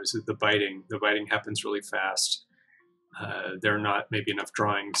right now is the biting. The biting happens really fast. There are not maybe enough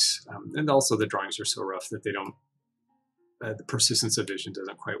drawings, and also the drawings are so rough that they don't, the persistence of vision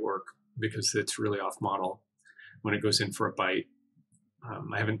doesn't quite work because it's really off model when it goes in for a bite.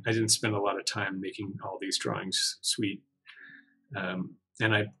 I didn't spend a lot of time making all these drawings sweet, and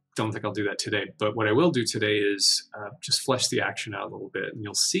I don't think I'll do that today. But what I will do today is just flesh the action out a little bit, and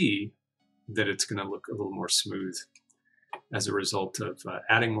you'll see that it's going to look a little more smooth as a result of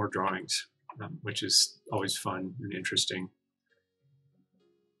adding more drawings, which is always fun and interesting.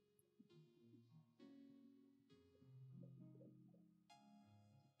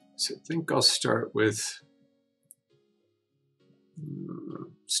 So I think I'll start with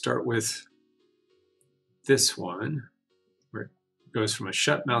this one, where it goes from a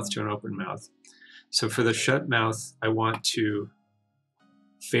shut mouth to an open mouth. So for the shut mouth, I want to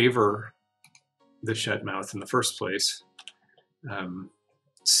favor the shut mouth in the first place,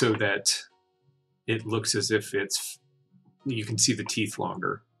 so that it looks as if you can see the teeth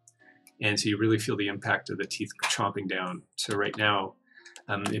longer. And so you really feel the impact of the teeth chomping down. So right now,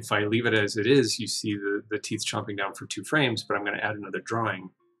 if I leave it as it is, you see the teeth chomping down for 2 frames, but I'm going to add another drawing.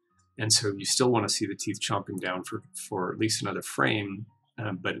 And so you still want to see the teeth chomping down for at least another frame,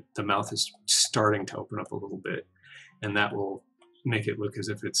 but the mouth is starting to open up a little bit. And that will make it look as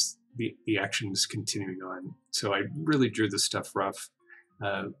if the action is continuing on. So I really drew this stuff rough.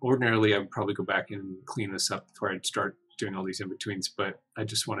 Ordinarily, I would probably go back and clean this up before I'd start doing all these in-betweens, but I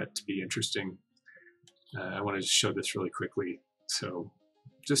just want it to be interesting. I wanted to show this really quickly. So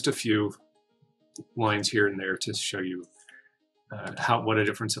just a few lines here and there to show you what a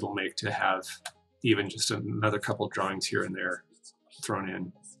difference it'll make to have even just another couple drawings here and there thrown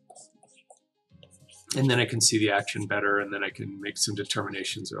in. And then I can see the action better, and then I can make some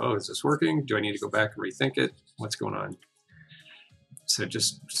determinations. Oh, is this working? Do I need to go back and rethink it? What's going on? So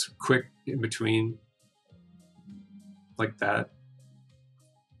just quick in between like that.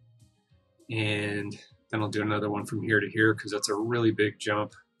 And then I'll do another one from here to here because that's a really big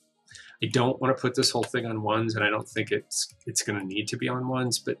jump. I don't want to put this whole thing on ones, and I don't think it's going to need to be on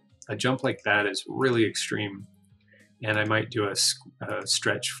ones, but a jump like that is really extreme. And I might do a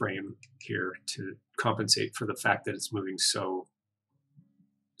stretch frame here to compensate for the fact that it's moving so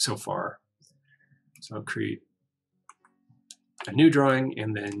far. So I'll create a new drawing,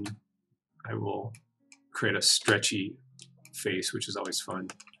 and then I will create a stretchy face, which is always fun.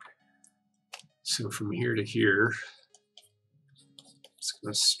 So from here to here, it's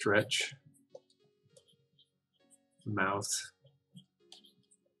going to stretch the mouth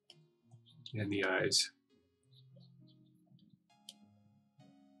and the eyes.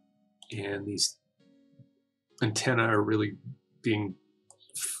 And these antennae are really being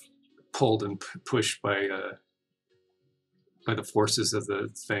pulled and pushed by the forces of the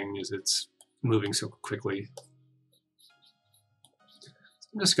thing as it's moving so quickly.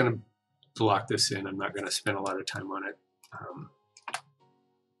 I'm just going to block this in. I'm not going to spend a lot of time on it.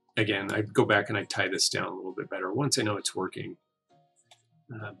 Again, I'd go back and I'd tie this down a little bit better once I know it's working.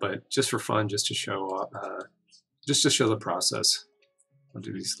 But just for fun, just to show the process, I'll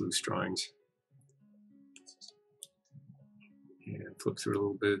do these loose drawings and flip through it a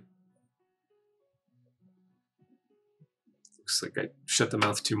little bit. Looks like I shut the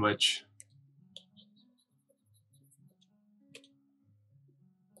mouth too much.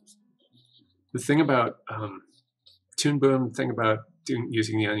 The thing about Toon Boom, the thing about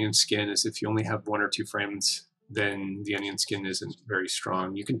using the onion skin is if you only have 1 or 2 frames, then the onion skin isn't very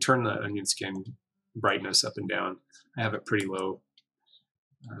strong. You can turn the onion skin brightness up and down. I have it pretty low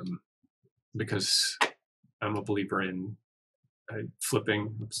because I'm a believer in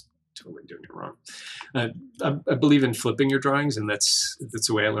flipping. Oops, totally doing it wrong. I believe in flipping your drawings, and that's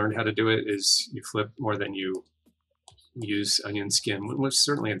the way I learned how to do it. Is you flip more than you use onion skin, which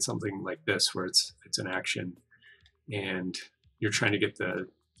certainly in something like this where it's an action and you're trying to get the,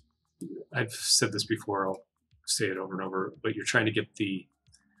 I've said this before, I'll say it over and over, but you're trying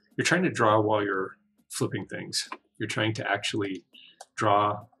to draw while you're flipping things. You're trying to actually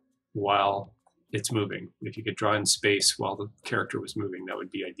draw while it's moving. If you could draw in space while the character was moving, that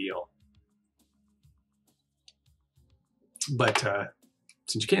would be ideal. But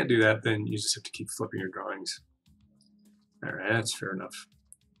since you can't do that, then you just have to keep flipping your drawings. All right, that's fair enough.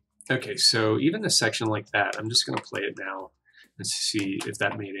 Okay, so even a section like that, I'm just going to play it now and see if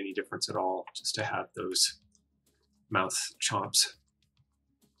that made any difference at all, just to have those mouth chomps.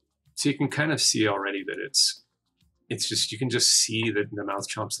 So you can kind of see already that it's just, you can just see that the mouth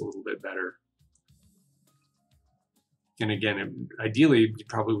chomps a little bit better. And again, ideally, you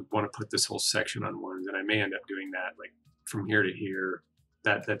probably would want to put this whole section on ones, and I may end up doing that, like from here to here.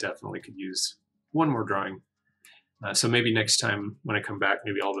 That definitely could use one more drawing. So maybe next time when I come back,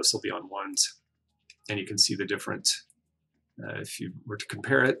 maybe all this will be on ones, and you can see the difference. If you were to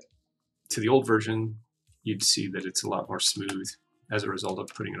compare it to the old version, you'd see that it's a lot more smooth as a result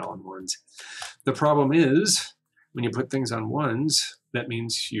of putting it all on ones. The problem is, when you put things on ones, that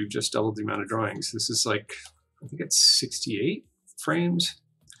means you just doubled the amount of drawings. This is like, I think it's 68 frames,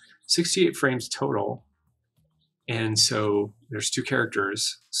 68 frames total. And so there's 2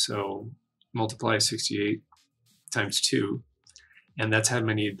 characters, so multiply 68 times 2, and that's how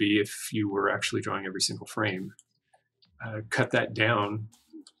many it'd be if you were actually drawing every single frame. Cut that down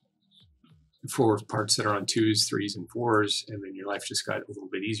for parts that are on 2s, 3s, and 4s, and then your life just got a little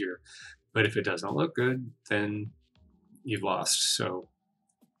bit easier. But if it doesn't look good, then you've lost. So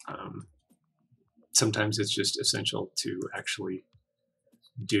sometimes it's just essential to actually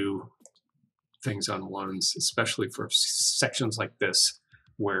do things on ones, especially for sections like this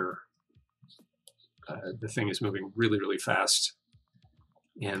where the thing is moving really, really fast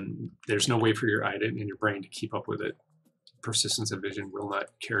and there's no way for your eye and your brain to keep up with it. Persistence of vision will not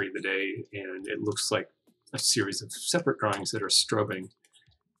carry the day, and it looks like a series of separate drawings that are strobing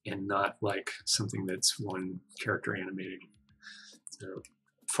and not like something that's one character animating. So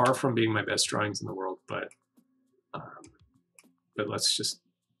far from being my best drawings in the world, but let's just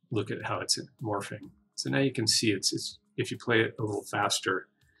look at how it's morphing. So now you can see it's if you play it a little faster,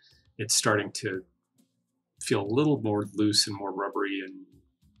 it's starting to feel a little more loose and more rubbery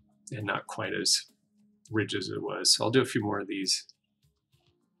and not quite as rigid as it was. So I'll do a few more of these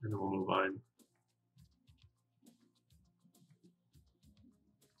and then we'll move on.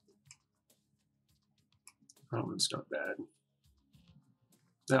 That one's not bad.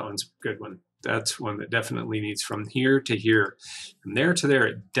 That one's a good one. That's one that definitely needs from here to here. From there to there,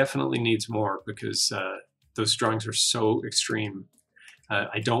 it definitely needs more because those drawings are so extreme.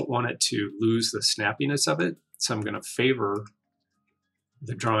 I don't want it to lose the snappiness of it, so I'm going to favor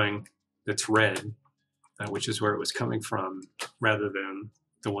the drawing that's red, which is where it was coming from, rather than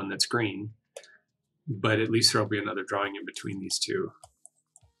the one that's green. But at least there'll be another drawing in between these two.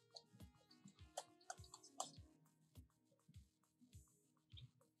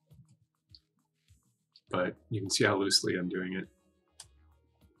 But you can see how loosely I'm doing it.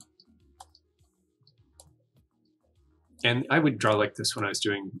 And I would draw like this when I was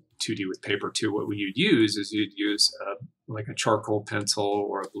doing 2D with paper too. What you'd use is you'd use like a charcoal pencil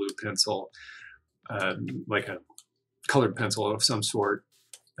or a blue pencil, like a colored pencil of some sort,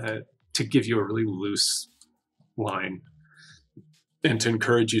 to give you a really loose line and to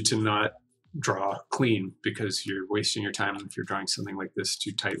encourage you to not draw clean, because you're wasting your time if you're drawing something like this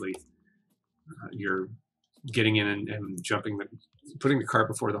too tightly. You're getting in and putting the cart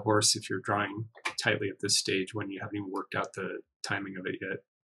before the horse if you're drawing tightly at this stage when you haven't even worked out the timing of it yet.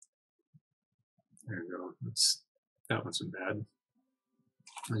 There you go. That wasn't bad.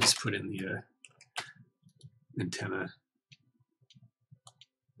 I just put in the antenna.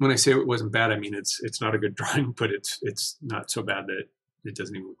 When I say it wasn't bad, I mean it's not a good drawing, but it's not so bad that it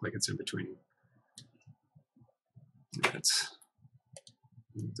doesn't even look like it's in between. Let's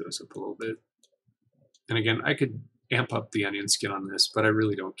move those up a little bit. And again, I could amp up the onion skin on this, but I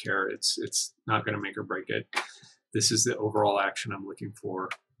really don't care. It's not going to make or break it. This is the overall action I'm looking for.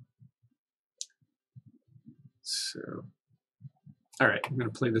 So, all right, I'm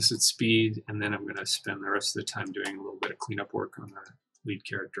going to play this at speed, and then I'm going to spend the rest of the time doing a little bit of cleanup work on the lead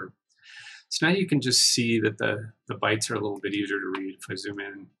character. So now you can just see that the bites are a little bit easier to read. If I zoom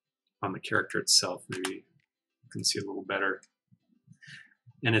in on the character itself, maybe you can see a little better.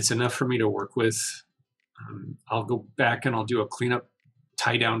 And it's enough for me to work with. I'll go back and I'll do a cleanup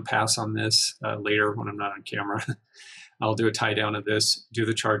tie down pass on this later when I'm not on camera. I'll do a tie down of this, do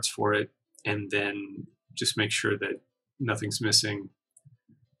the charts for it, and then just make sure that nothing's missing.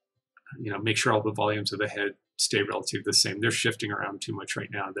 You know, make sure all the volumes of the head stay relatively the same. They're shifting around too much right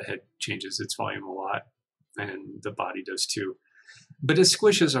now. The head changes its volume a lot, and the body does too. But its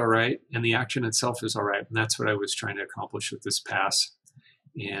squish is all right, and the action itself is all right, and that's what I was trying to accomplish with this pass.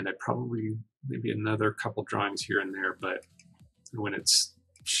 And I probably maybe another couple drawings here and there, but when it's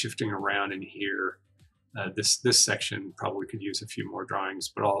shifting around in here, this section probably could use a few more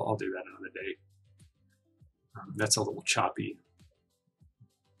drawings, but I'll do that another day. That's a little choppy,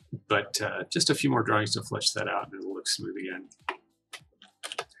 but just a few more drawings to flesh that out and it'll look smooth again.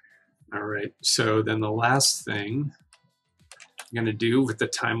 All right, so then the last thing I'm going to do with the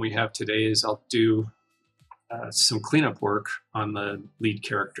time we have today is I'll do some cleanup work on the lead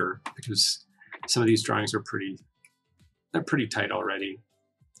character, because some of these drawings are they're pretty tight already,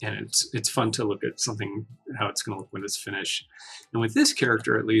 and it's fun to look at something, how it's going to look when it's finished. And with this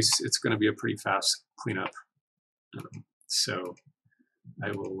character, at least, it's going to be a pretty fast cleanup. So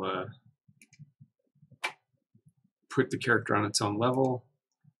I will put the character on its own level,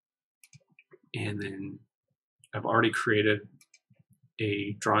 and then I've already created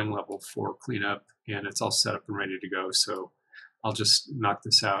a drawing level for cleanup, and it's all set up and ready to go. So I'll just knock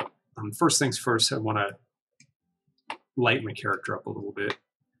this out. First things first, I want to lighten the character up a little bit.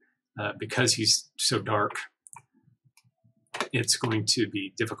 Because he's so dark, it's going to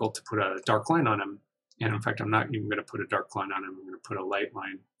be difficult to put a dark line on him. And in fact, I'm not even going to put a dark line on him. I'm going to put a light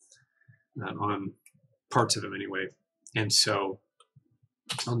line on parts of him anyway. And so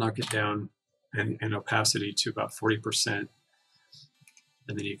I'll knock it down and opacity to about 40%.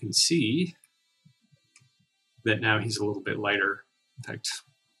 And then you can see that now he's a little bit lighter. In fact,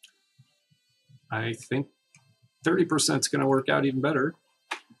 I think 30% is going to work out even better.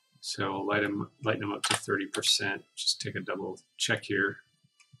 So lighten them up to 30%. Just take a double check here.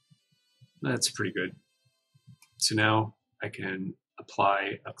 That's pretty good. So now I can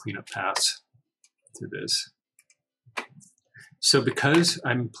apply a cleanup pass to this. So because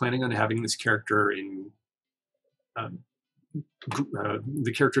I'm planning on having this character in,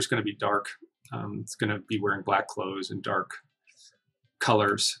 the character is going to be dark. It's going to be wearing black clothes and dark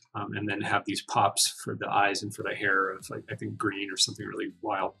colors, and then have these pops for the eyes and for the hair of, like, I think green or something really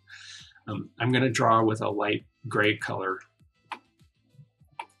wild. I'm going to draw with a light gray color,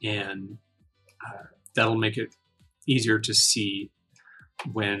 and that'll make it easier to see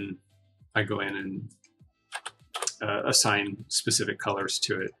when I go in and assign specific colors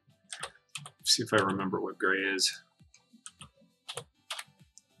to it. See if I remember what gray is.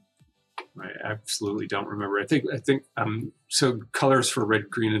 I absolutely don't remember. I think so colors for red,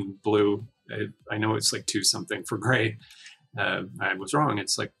 green, and blue, I know it's like 2 something. For gray, I was wrong.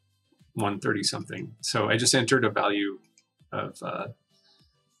 It's like 130 something. So I just entered a value of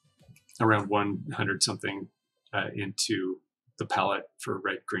around 100 something into the palette for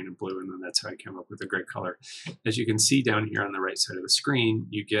red, green, and blue, and then that's how I came up with a gray color. As you can see down here on the right side of the screen,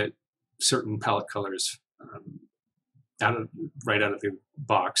 you get certain palette colors right out of the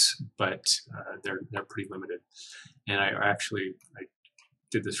box, but they're pretty limited. And I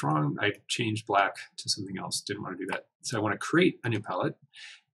did this wrong. I changed black to something else. Didn't want to do that. So I want to create a new palette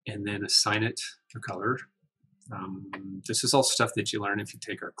and then assign it a color. This is all stuff that you learn if you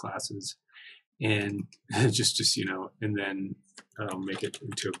take our classes, and just you know, and then I'll make it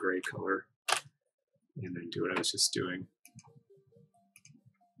into a gray color and then do what I was just doing.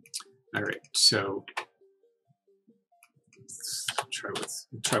 All right, so let's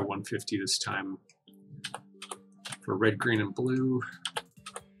try 150 this time for red, green, and blue.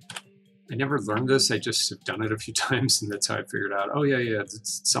 I never learned this. I just have done it a few times, and that's how I figured out, oh yeah,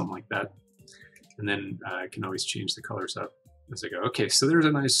 it's something like that. And then I can always change the colors up as I go. Okay, so there's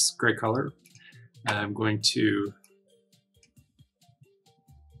a nice gray color. I'm going to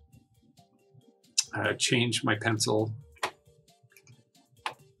change my pencil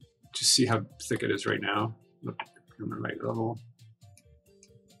to see how thick it is right now. Look on the right level.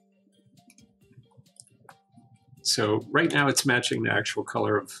 So right now it's matching the actual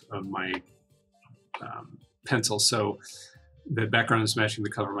color of my pencil. So the background is matching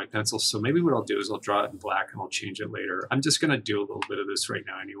the color of my pencil. So maybe what I'll do is I'll draw it in black and I'll change it later. I'm just going to do a little bit of this right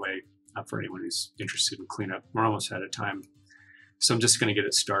now anyway, for anyone who's interested in cleanup. We're almost out of time. So I'm just going to get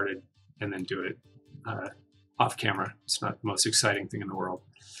it started and then do it off camera. It's not the most exciting thing in the world.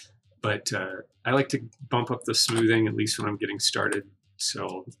 But I like to bump up the smoothing, at least when I'm getting started.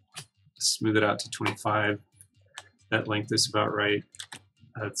 So smooth it out to 25. That length is about right.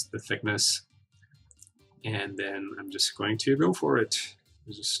 That's the thickness. And then I'm just going to go for it.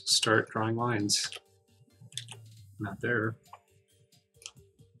 Just start drawing lines. Not there.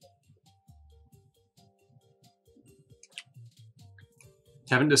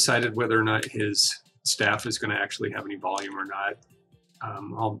 Haven't decided whether or not his staff is going to actually have any volume or not.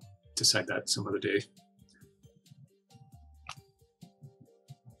 I'll decide that some other day.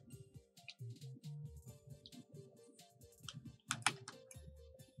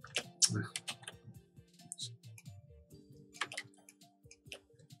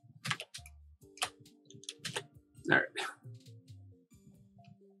 All right.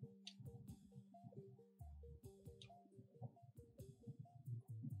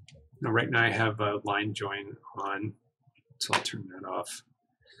 Now, right now I have a line join on, so I'll turn that off.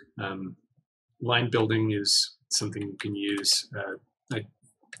 Line building is something you can use.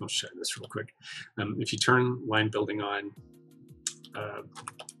 I'll show you this real quick. If you turn line building on,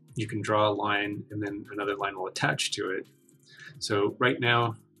 you can draw a line and then another line will attach to it. So right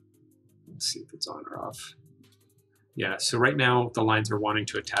now, let's see if it's on or off. Yeah, so right now the lines are wanting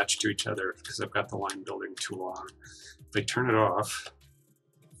to attach to each other because I've got the line building tool on. If I turn it off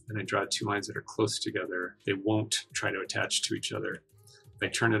and I draw 2 lines that are close together, they won't try to attach to each other. If I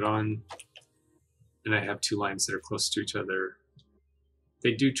turn it on and I have 2 lines that are close to each other,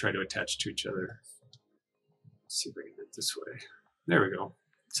 they do try to attach to each other. Let's see if I can do it this way. There we go.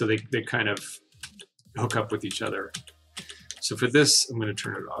 So they kind of hook up with each other. So for this, I'm going to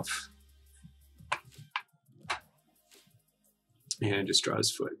turn it off. And just draw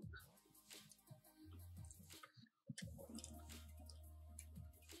his foot.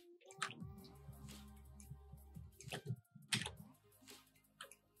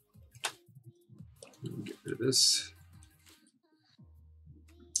 Get rid of this.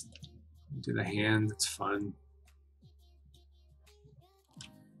 Do the hand, that's fun.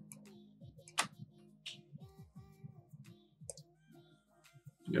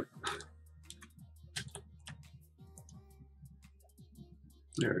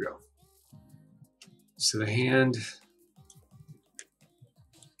 There we go. So the hand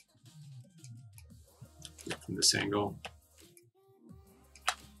from this angle.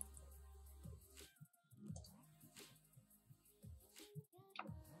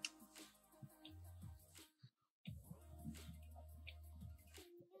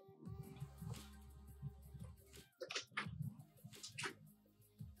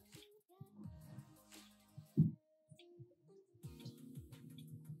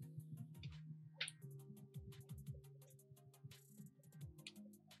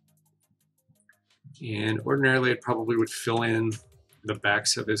 And ordinarily, it probably would fill in the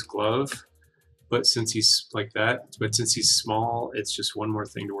backs of his glove, but since he's like that, but since he's small, it's just one more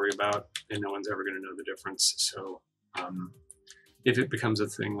thing to worry about, and no one's ever going to know the difference. So if it becomes a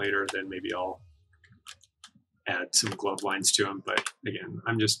thing later, then maybe I'll add some glove lines to him. But again,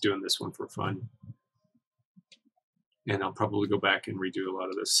 I'm just doing this one for fun. And I'll probably go back and redo a lot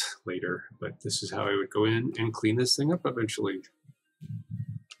of this later, but this is how I would go in and clean this thing up eventually.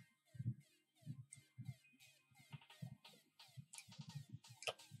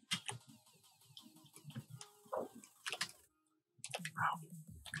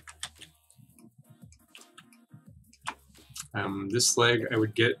 This leg I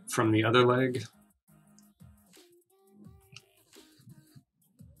would get from the other leg.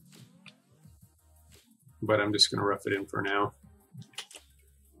 But I'm just going to rough it in for now.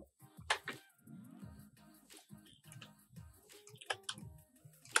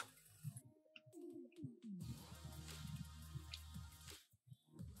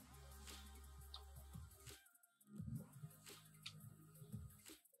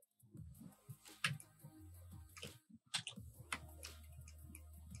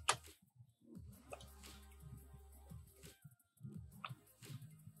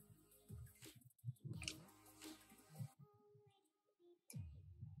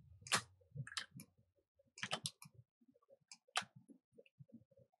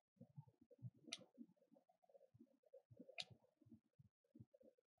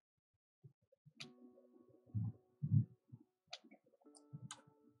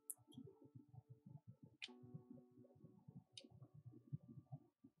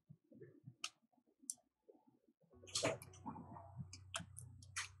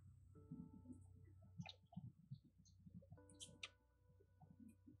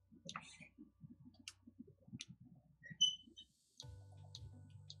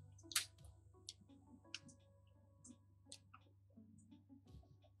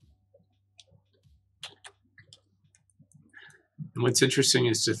 And what's interesting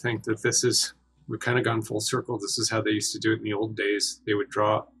is to think that this is, we've kind of gone full circle. This is how they used to do it in the old days. They would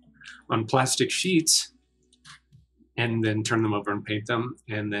draw on plastic sheets and then turn them over and paint them.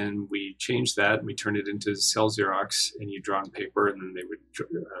 And then we changed that and we turned it into cell Xerox, and you draw on paper, and then they would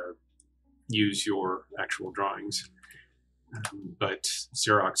use your actual drawings. But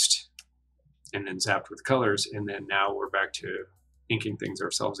Xeroxed and then zapped with colors. And then now we're back to inking things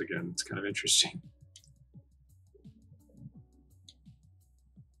ourselves again. It's kind of interesting.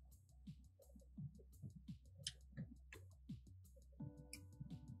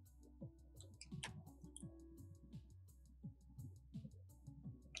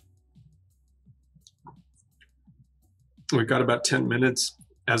 We've got about 10 minutes,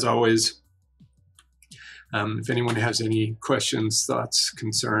 as always. If anyone has any questions, thoughts,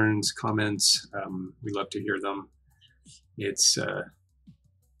 concerns, comments, we love to hear them. It's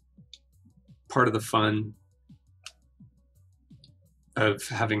part of the fun of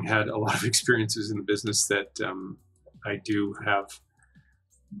having had a lot of experiences in the business that I do have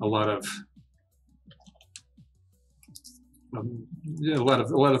a lot of a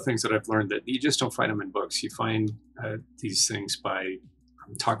lot of things that I've learned that you just don't find them in books. You find these things by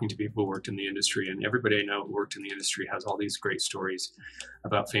talking to people who worked in the industry, and everybody I know who worked in the industry has all these great stories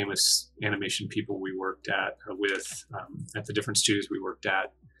about famous animation people we worked at with at the different studios we worked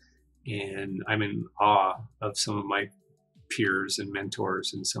at. And I'm in awe of some of my peers and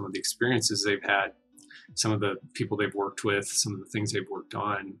mentors and some of the experiences they've had, some of the people they've worked with, some of the things they've worked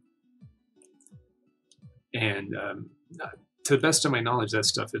on. And to the best of my knowledge, that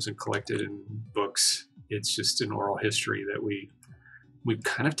stuff isn't collected in books. It's just an oral history that we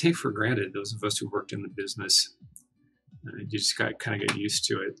kind of take for granted, those of us who worked in the business. You just got kind of get used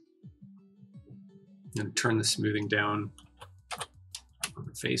to it. And turn the smoothing down on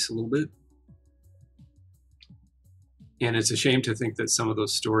the face a little bit. And it's a shame to think that some of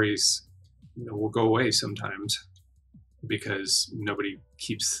those stories, will go away sometimes because nobody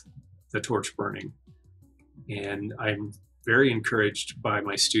keeps the torch burning. And I'm very encouraged by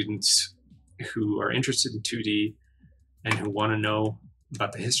my students who are interested in 2D and who want to know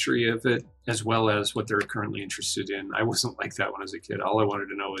about the history of it, as well as what they're currently interested in. I wasn't like that when I was a kid. All I wanted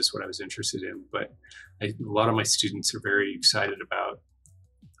to know is what I was interested in. But a lot of my students are very excited about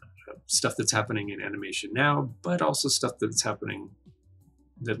stuff that's happening in animation now, but also stuff that's happening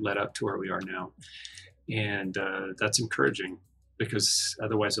that led up to where we are now. And that's encouraging, because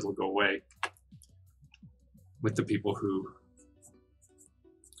otherwise it'll go away with the people who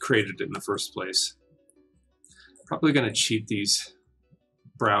created it in the first place. Probably going to cheat these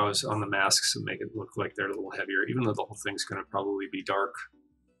brows on the masks and make it look like they're a little heavier, even though the whole thing's going to probably be dark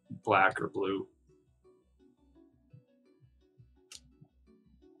black or blue.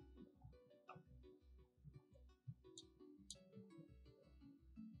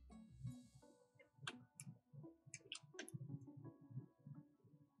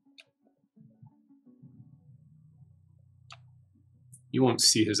 You won't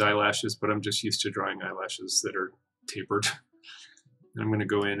see his eyelashes, but I'm just used to drawing eyelashes that are tapered. I'm going to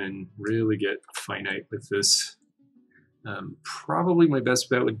go in and really get finite with this. Probably my best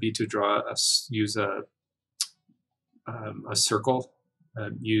bet would be to use a circle,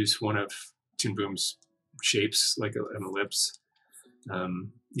 use one of Toon Boom's shapes, like an ellipse.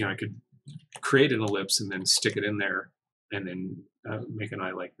 I could create an ellipse and then stick it in there and then make an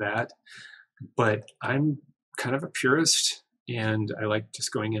eye like that. But I'm kind of a purist, and I like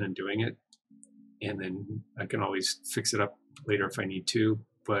just going in and doing it. And then I can always fix it up later if I need to,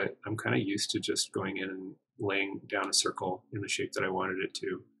 but I'm kind of used to just going in and laying down a circle in the shape that I wanted it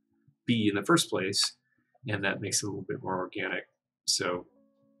to be in the first place, and that makes it a little bit more organic. So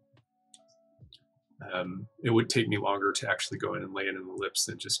it would take me longer to actually go in and lay in an ellipse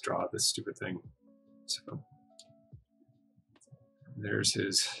than just draw this stupid thing. So there's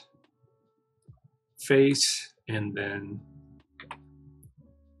his face, and then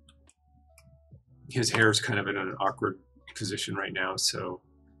his hair is kind of in an awkward position right now. So,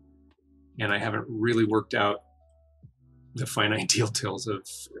 and I haven't really worked out the finite details of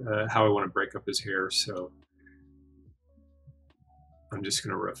how I want to break up his hair. So I'm just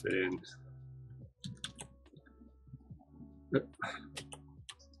going to rough it in.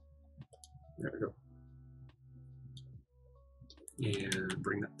 There we go. And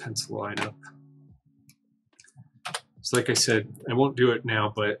bring that pencil line up. So like I said, I won't do it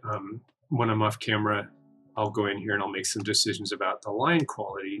now, but when I'm off camera, I'll go in here and I'll make some decisions about the line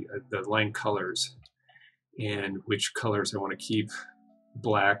quality, the line colors, and which colors I want to keep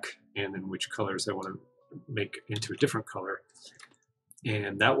black, and then which colors I want to make into a different color.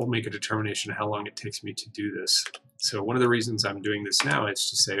 And that will make a determination of how long it takes me to do this. So one of the reasons I'm doing this now is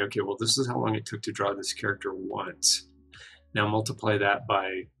to say, okay, well, this is how long it took to draw this character once. Now multiply that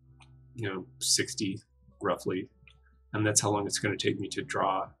by, 60 roughly, and that's how long it's going to take me to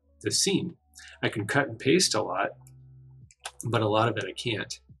draw the scene. I can cut and paste a lot, but a lot of it I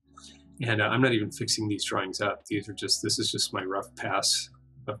can't. And I'm not even fixing these drawings up. This is just my rough pass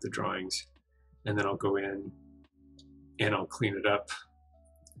of the drawings. And then I'll go in and I'll clean it up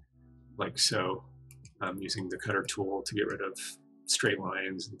like so. I'm using the cutter tool to get rid of straight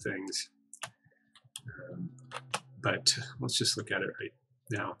lines and things. But let's just look at it right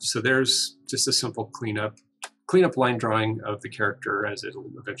now. So there's just a simple cleanup line drawing of the character as it'll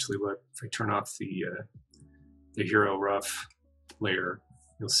eventually look. If I turn off the hero rough layer,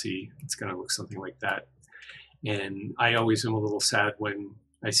 you'll see it's going to look something like that. And I always am a little sad when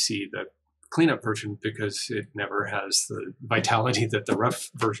I see the cleanup version, because it never has the vitality that the rough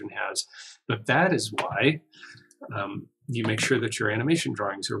version has. But that is why you make sure that your animation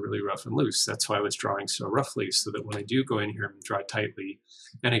drawings are really rough and loose. That's why I was drawing so roughly, so that when I do go in here and draw tightly,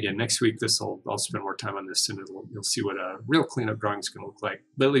 and again, next week I'll spend more time on this, and you'll see what a real cleanup drawing is going to look like.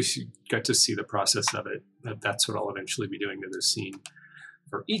 But at least you get to see the process of it. That's what I'll eventually be doing to this scene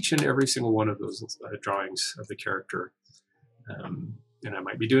for each and every single one of those drawings of the character. And I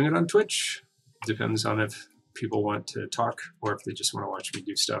might be doing it on Twitch. Depends on if people want to talk or if they just want to watch me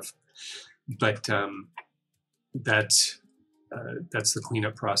do stuff. But that's the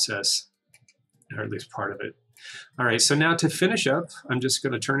cleanup process, or at least part of it. All right, so now to finish up, I'm just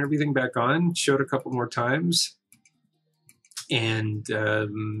going to turn everything back on, show it a couple more times, and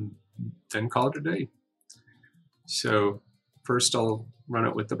then call it a day. So first I'll run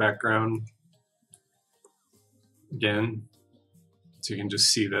it with the background again, so you can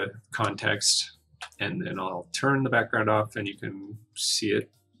just see the context, and then I'll turn the background off and you can see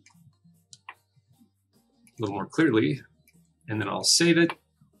it a little more clearly. And then I'll save it,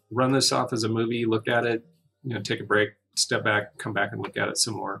 run this off as a movie, look at it, take a break, step back, come back and look at it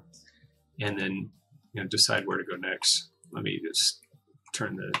some more, and then decide where to go next. Let me just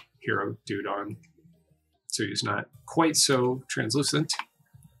turn the hero dude on. so he's not quite so translucent.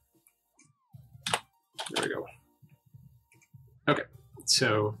 There we go. Okay,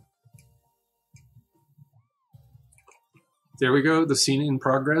 so there we go, the scene in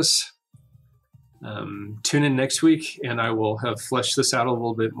progress. Tune in next week and I will have fleshed this out a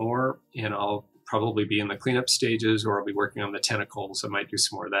little bit more, and I'll probably be in the cleanup stages, or I'll be working on the tentacles. I might do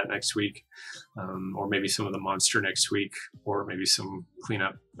some more of that next week, or maybe some of the monster next week, or maybe some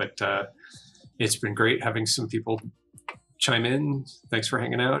cleanup. But it's been great having some people chime in. Thanks for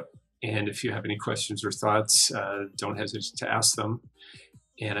hanging out. And if you have any questions or thoughts, don't hesitate to ask them.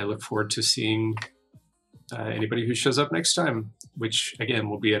 And I look forward to seeing anybody who shows up next time, which again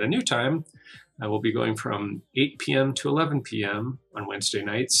will be at a new time. I will be going from 8 p.m. to 11 p.m. on Wednesday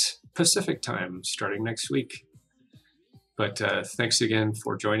nights, Pacific time, starting next week. But thanks again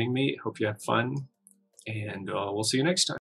for joining me. Hope you had fun, and we'll see you next time.